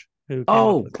 Balash, who came up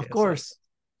Oh, with of KSS. course.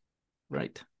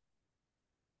 Right.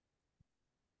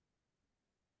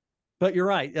 But you're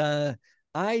right.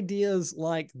 Ideas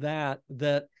like that,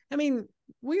 I mean,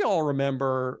 we all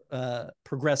remember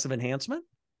progressive enhancement.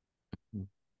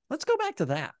 Let's go back to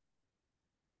that.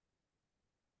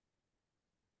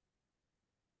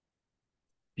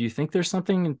 Do you think there's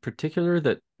something in particular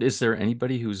is there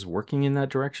anybody who's working in that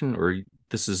direction, or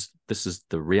this is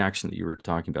the reaction that you were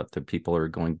talking about, that people are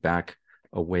going back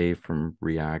away from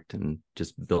React and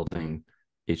just building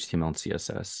HTML and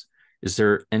CSS? Is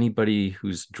there anybody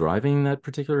who's driving that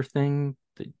particular thing?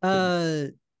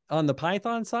 On the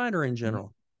Python side or in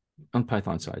general? On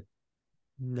Python side.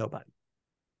 Nobody.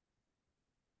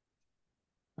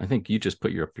 I think you just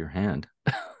put up your hand.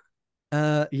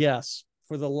 Yes.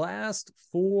 For the last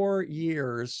 4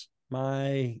 years,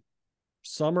 my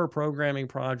summer programming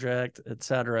project,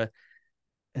 etc.,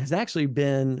 has actually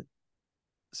been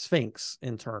Sphinx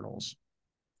internals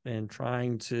and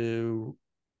trying to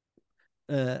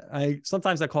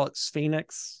sometimes I call it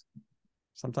Sphinx,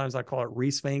 sometimes I call it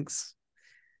Resphinx,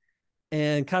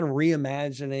 and kind of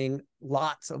reimagining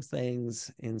lots of things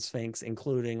in Sphinx,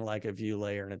 including like a view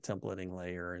layer and a templating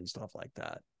layer and stuff like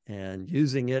that, and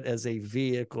using it as a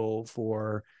vehicle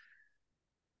for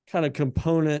kind of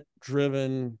component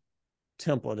driven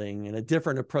templating and a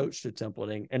different approach to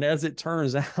templating. And as it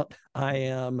turns out, I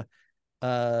am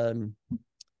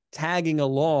tagging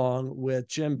along with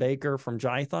Jim Baker from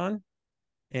Jython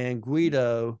and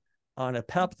Guido on a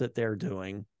PEP that they're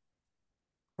doing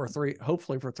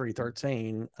hopefully for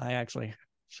 313. I actually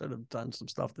should have done some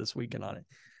stuff this weekend on it,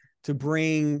 to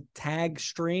bring tag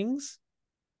strings,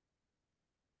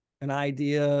 an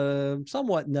idea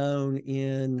somewhat known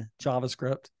in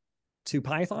JavaScript, to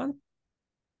Python,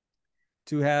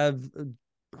 to have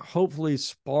hopefully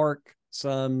spark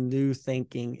some new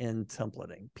thinking in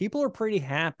templating. People are pretty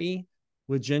happy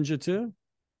with Jinja 2,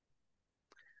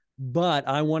 but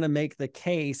I want to make the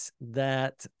case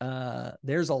that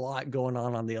there's a lot going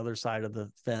on the other side of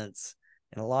the fence,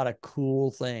 and a lot of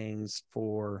cool things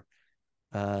for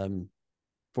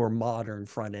modern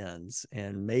front ends,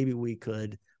 and maybe we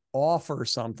could offer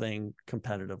something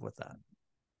competitive with that.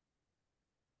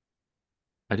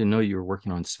 I didn't know you were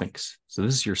working on Sphinx. So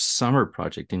this is your summer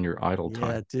project in your idle time.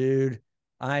 Yeah, dude.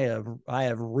 I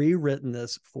have rewritten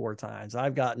this 4 times.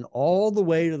 I've gotten all the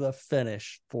way to the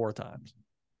finish 4 times.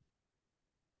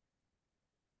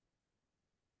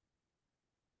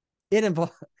 It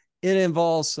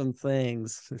involves some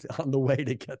things on the way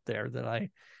to get there that I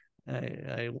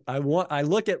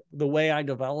look at the way I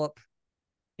develop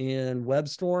in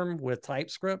WebStorm with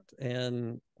TypeScript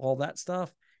and all that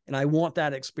stuff, and I want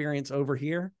that experience over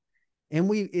here. And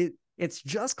it's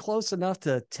just close enough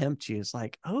to tempt you. It's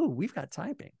like, oh, we've got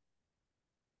typing.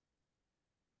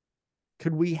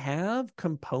 Could we have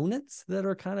components that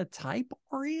are kind of type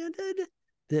oriented,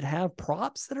 that have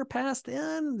props that are passed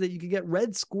in, that you could get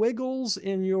red squiggles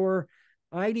in your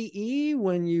IDE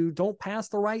when you don't pass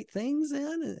the right things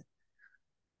in?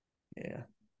 Yeah.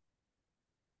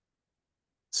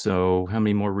 So how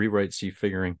many more rewrites are you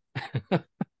figuring?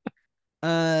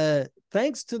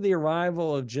 Thanks to the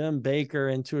arrival of Jim Baker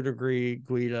and to a degree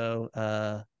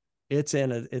Guido, it's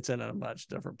in a much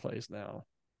different place now.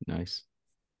 Nice.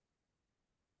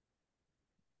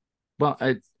 Well,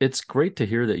 it's great to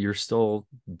hear that you're still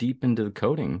deep into the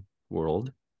coding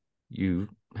world. You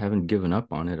haven't given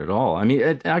up on it at all. I mean,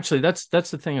 actually, that's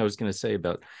the thing I was going to say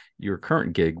about your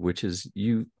current gig, which is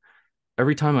you.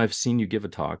 Every time I've seen you give a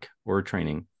talk or a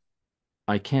training,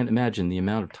 I can't imagine the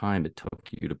amount of time it took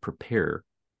you to prepare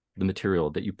the material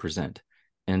that you present.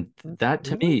 And that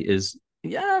to me Really? is,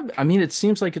 yeah, I mean, it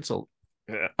seems like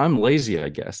I'm lazy, I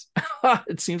guess.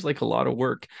 It seems like a lot of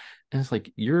work. And it's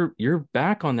like you're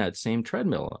back on that same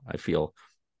treadmill, I feel,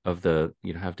 of the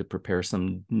you have to prepare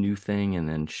some new thing and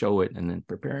then show it and then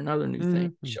prepare another new thing,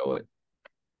 Mm-hmm. show it.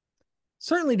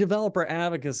 Certainly developer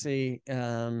advocacy,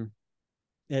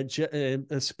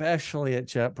 especially at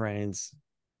JetBrains,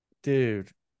 dude,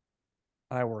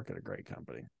 I work at a great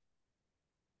company.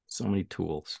 So many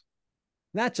tools.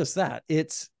 Not just that,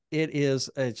 it is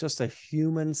just a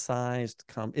human-sized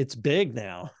it's big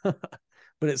now, but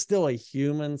it's still a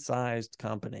human-sized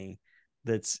company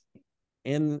that's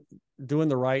in doing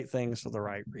the right things for the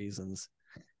right reasons.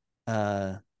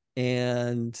 And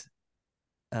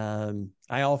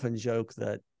I often joke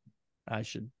that I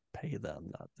should pay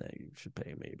them, not they should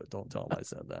pay me, but don't tell them I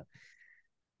said that.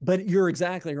 But you're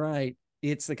exactly right.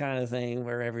 It's the kind of thing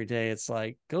where every day it's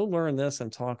like, go learn this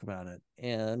and talk about it.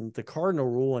 And the cardinal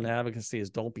rule in advocacy is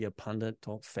don't be a pundit,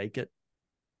 don't fake it.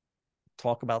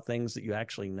 Talk about things that you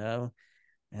actually know.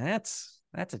 And that's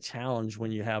a challenge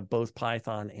when you have both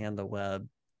Python and the web.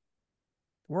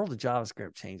 The world of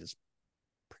JavaScript changes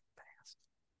pretty fast.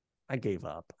 I gave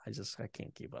up. I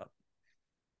can't keep up.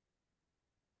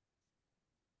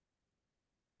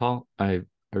 Paul, I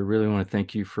really want to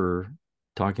thank you for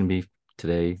talking to me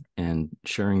today and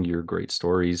sharing your great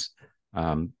stories.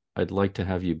 I'd like to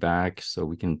have you back so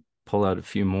we can pull out a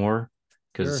few more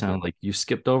because it Sure. sounded like you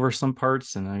skipped over some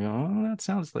parts, and I go, oh, that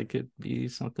sounds like it'd be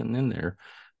something in there.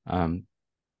 Um,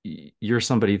 you're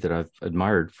somebody that I've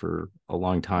admired for a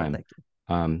long Oh, time. thank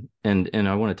you. And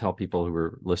I want to tell people who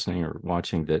are listening or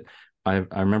watching that I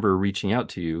remember reaching out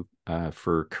to you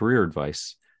for career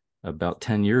advice about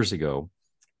 10 years ago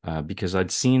because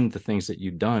I'd seen the things that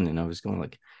you'd done, and I was going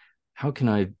like, how can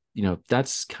I,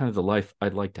 that's kind of the life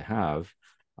I'd like to have.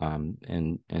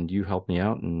 And you helped me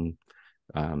out, and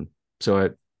so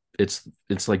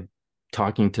it's like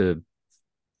talking to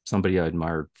somebody I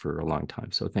admired for a long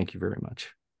time. So thank you very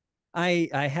much. I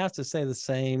have to say the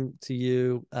same to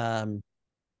you.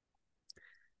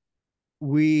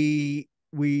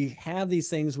 We have these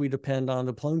things we depend on.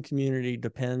 The Plone community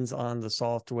depends on the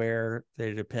software.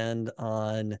 They depend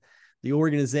on the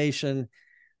organization.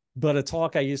 But a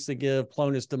talk I used to give,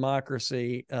 Plone is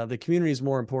democracy. The community is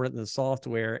more important than the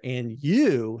software. And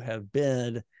you have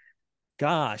been,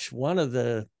 gosh, one of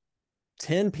the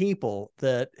 10 people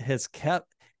that has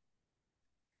kept,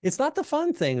 it's not the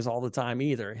fun things all the time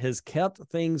either, has kept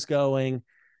things going,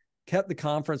 kept the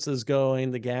conferences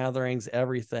going, the gatherings,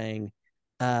 everything.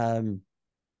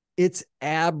 It's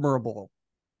admirable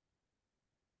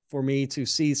for me to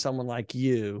see someone like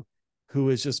you who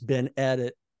has just been at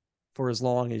it for as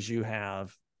long as you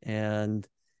have. And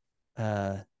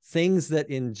things that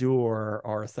endure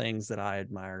are things that I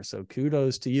admire. So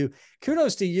kudos to you.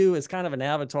 Kudos to you as kind of an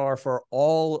avatar for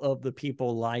all of the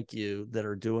people like you that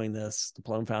are doing this, the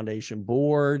Plone Foundation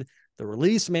board, the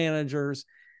release managers.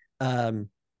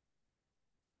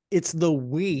 It's the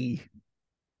we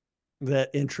that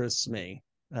interests me.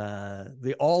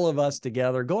 The all of us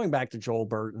together, going back to Joel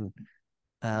Burton,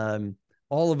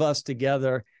 all of us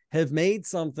together have made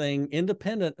something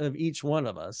independent of each one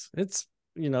of us. It's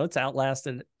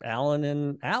outlasted Alan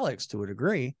and Alex to a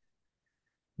degree.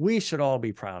 We should all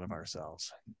be proud of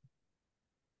ourselves.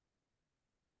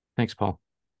 Thanks, Paul.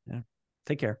 Yeah.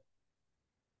 Take care.